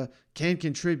that can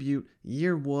contribute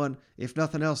year one. If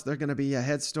nothing else, they're going to be a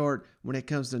head start when it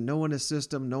comes to knowing the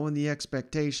system, knowing the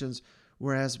expectations,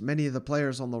 whereas many of the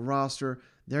players on the roster,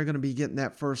 they're going to be getting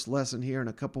that first lesson here in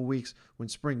a couple weeks when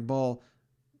spring ball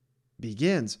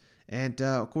begins. And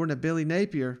according to Billy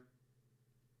Napier,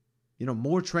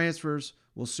 more transfers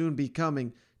will soon be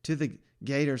coming to the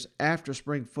Gators after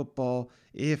spring football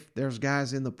if there's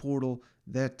guys in the portal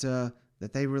that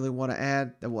they really want to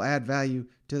add, that will add value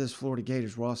to this Florida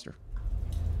Gators roster.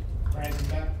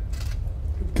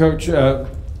 Coach,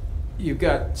 you've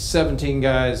got 17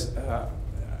 guys,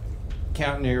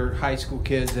 counting your high school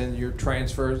kids and your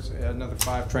transfers, another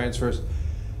 5 transfers.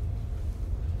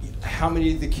 How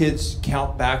many of the kids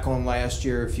count back on last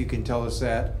year, if you can tell us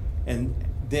that? And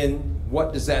then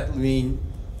what does that mean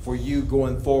for you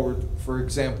going forward, for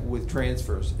example, with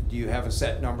transfers? Do you have a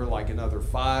set number, like another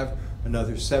 5,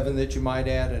 another 7 that you might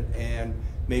add, and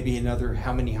maybe another,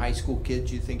 how many high school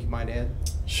kids you think you might add?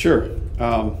 Sure.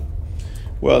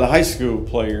 Well, the high school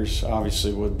players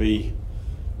obviously would be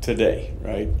today,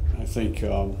 right? I think,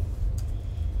 and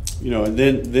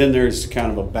then there's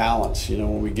kind of a balance.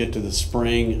 When we get to the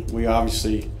spring, we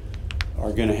obviously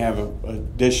are going to have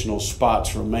additional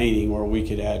spots remaining where we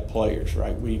could add players,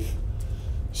 right?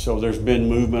 So there's been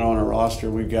movement on our roster.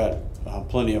 We've got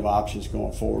plenty of options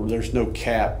going forward. There's no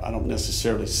cap. I don't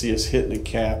necessarily see us hitting a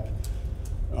cap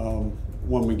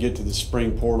when we get to the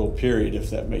spring portal period, if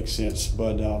that makes sense.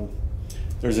 But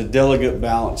there's a delicate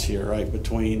balance here, right,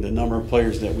 between the number of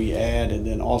players that we add and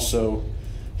then also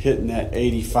hitting that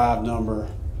 85 number.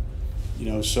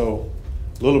 So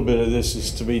a little bit of this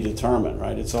is to be determined,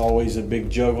 right? It's always a big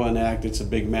juggling act. It's a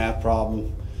big math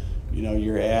problem.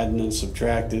 You're adding and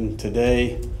subtracting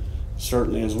today.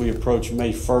 Certainly as we approach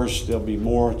May 1st, there'll be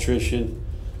more attrition.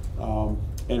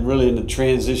 And really in the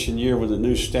transition year with a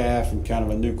new staff and kind of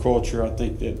a new culture, I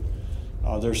think that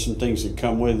there's some things that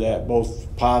come with that,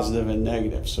 both positive and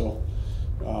negative. So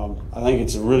I think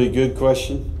it's a really good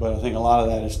question, but I think a lot of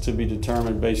that is to be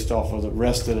determined based off of the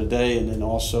rest of the day, and then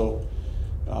also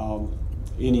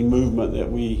any movement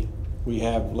that we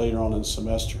have later on in the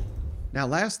semester. Now,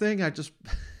 last thing, I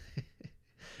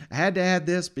had to add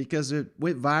this because it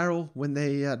went viral when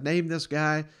they named this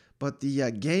guy, but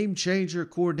the game changer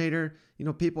coordinator,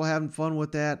 people having fun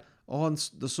with that on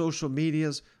the social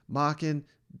medias, mocking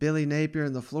Billy Napier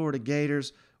and the Florida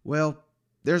Gators. Well,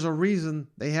 there's a reason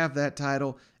they have that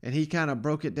title, and he kind of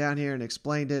broke it down here and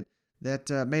explained it. That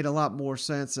made a lot more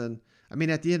sense. And I mean,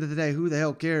 at the end of the day, who the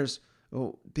hell cares?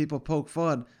 Well, people poke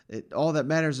fun. All that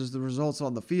matters is the results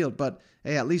on the field. But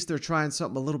hey, at least they're trying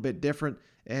something a little bit different.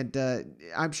 And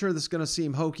I'm sure this is going to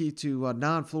seem hokey to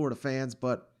non-Florida fans,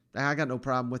 but I got no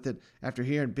problem with it after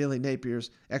hearing Billy Napier's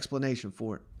explanation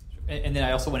for it. And then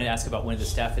I also wanted to ask about one of the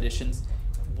staff additions.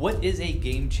 What is a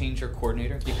game changer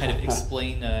coordinator? Can you kind of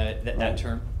explain that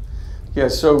term? Yeah,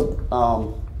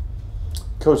 so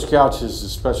Coach Couch is the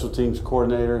special teams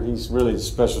coordinator. He's really the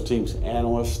special teams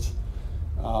analyst.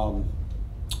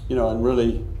 And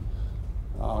really,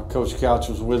 Coach Couch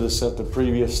was with us at the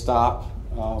previous stop.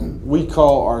 We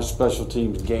call our special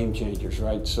teams game changers,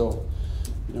 right? So,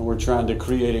 we're trying to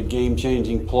create a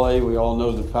game-changing play. We all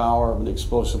know the power of an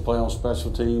explosive play on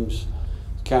special teams.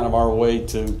 It's kind of our way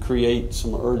to create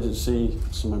some urgency,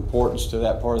 some importance to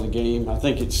that part of the game. I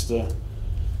think it's the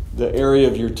area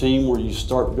of your team where you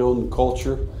start building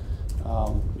culture.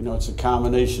 It's a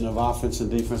combination of offensive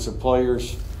and defensive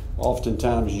players.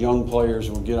 Oftentimes, young players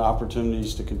will get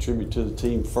opportunities to contribute to the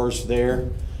team first there,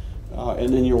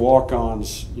 and then your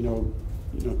walk-ons,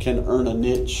 can earn a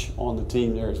niche on the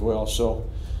team there as well. So,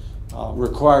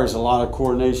 requires a lot of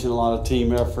coordination, a lot of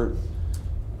team effort.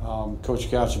 Coach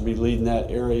Couch will be leading that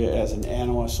area as an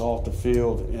analyst off the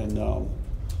field, and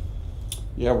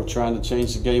we're trying to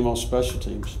change the game on special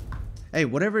teams. Hey,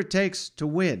 whatever it takes to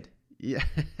win. Yeah,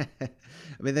 I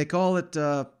mean, they call it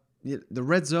the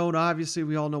red zone. Obviously,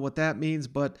 we all know what that means.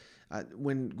 But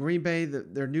when Green Bay,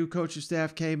 their new coaching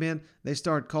staff came in, they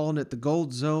started calling it the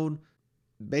gold zone,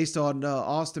 based on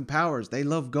Austin Powers. They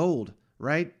love gold,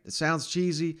 right? It sounds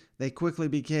cheesy. They quickly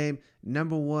became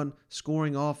 #1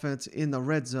 scoring offense in the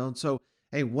red zone. So,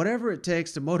 hey, whatever it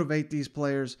takes to motivate these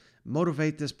players,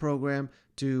 motivate this program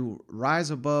to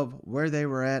rise above where they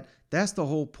were at. That's the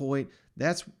whole point.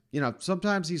 That's,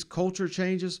 sometimes these culture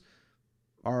changes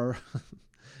are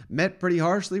met pretty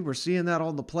harshly. We're seeing that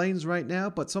on the plains right now,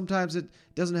 but sometimes it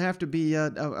doesn't have to be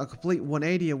a complete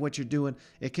 180 of what you're doing.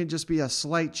 It can just be a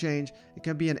slight change. It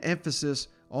can be an emphasis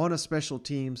on a special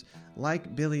teams,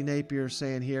 like Billy Napier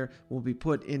saying here, will be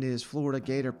put into his Florida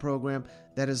Gator program.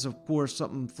 That is, of course,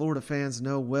 something Florida fans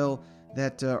know well,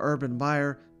 that Urban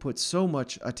Meyer put so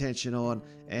much attention on,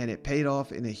 and it paid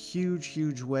off in a huge,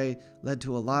 huge way, led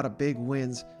to a lot of big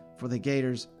wins for the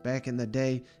Gators back in the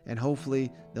day, and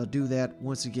hopefully they'll do that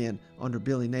once again under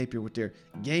Billy Napier with their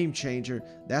game changer.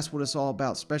 That's what it's all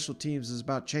about. Special teams is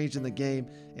about changing the game,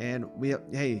 and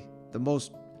the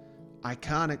most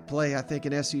iconic play, I think,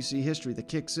 in SEC history, the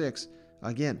kick six.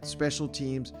 Again, special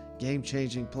teams,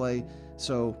 game-changing play.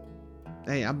 So,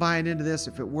 hey, I'm buying into this.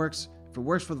 If it works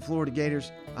for the Florida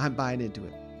Gators, I'm buying into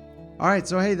it. All right,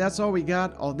 so hey, that's all we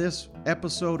got on this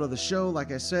episode of the show.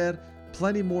 Like I said,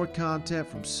 plenty more content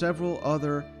from several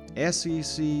other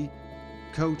SEC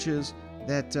coaches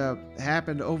that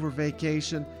happened over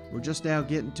vacation. We're just now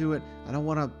getting to it. I don't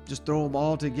want to just throw them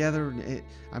all together.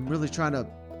 I'm really trying to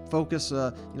focus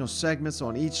segments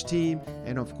on each team,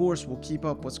 and of course we'll keep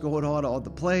up what's going on the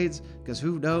plains, because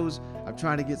who knows, I'm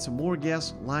trying to get some more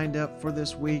guests lined up for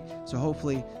this week, so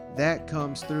hopefully that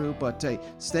comes through. But hey,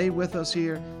 stay with us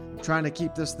here. I'm trying to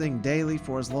keep this thing daily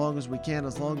for as long as we can.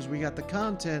 As long as we got the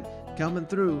content coming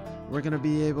through, we're going to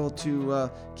be able to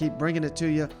keep bringing it to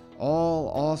you all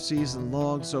off season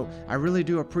long. So I really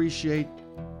do appreciate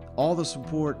all the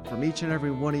support from each and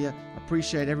every one of you.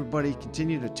 Appreciate everybody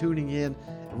continue to tuning in.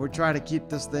 And we're trying to keep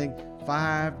this thing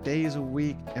 5 days a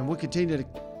week, and we'll continue to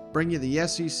bring you the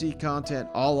SEC content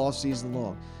all off season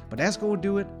long. But that's going to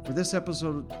do it for this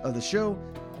episode of the show.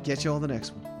 Catch you on the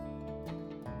next one.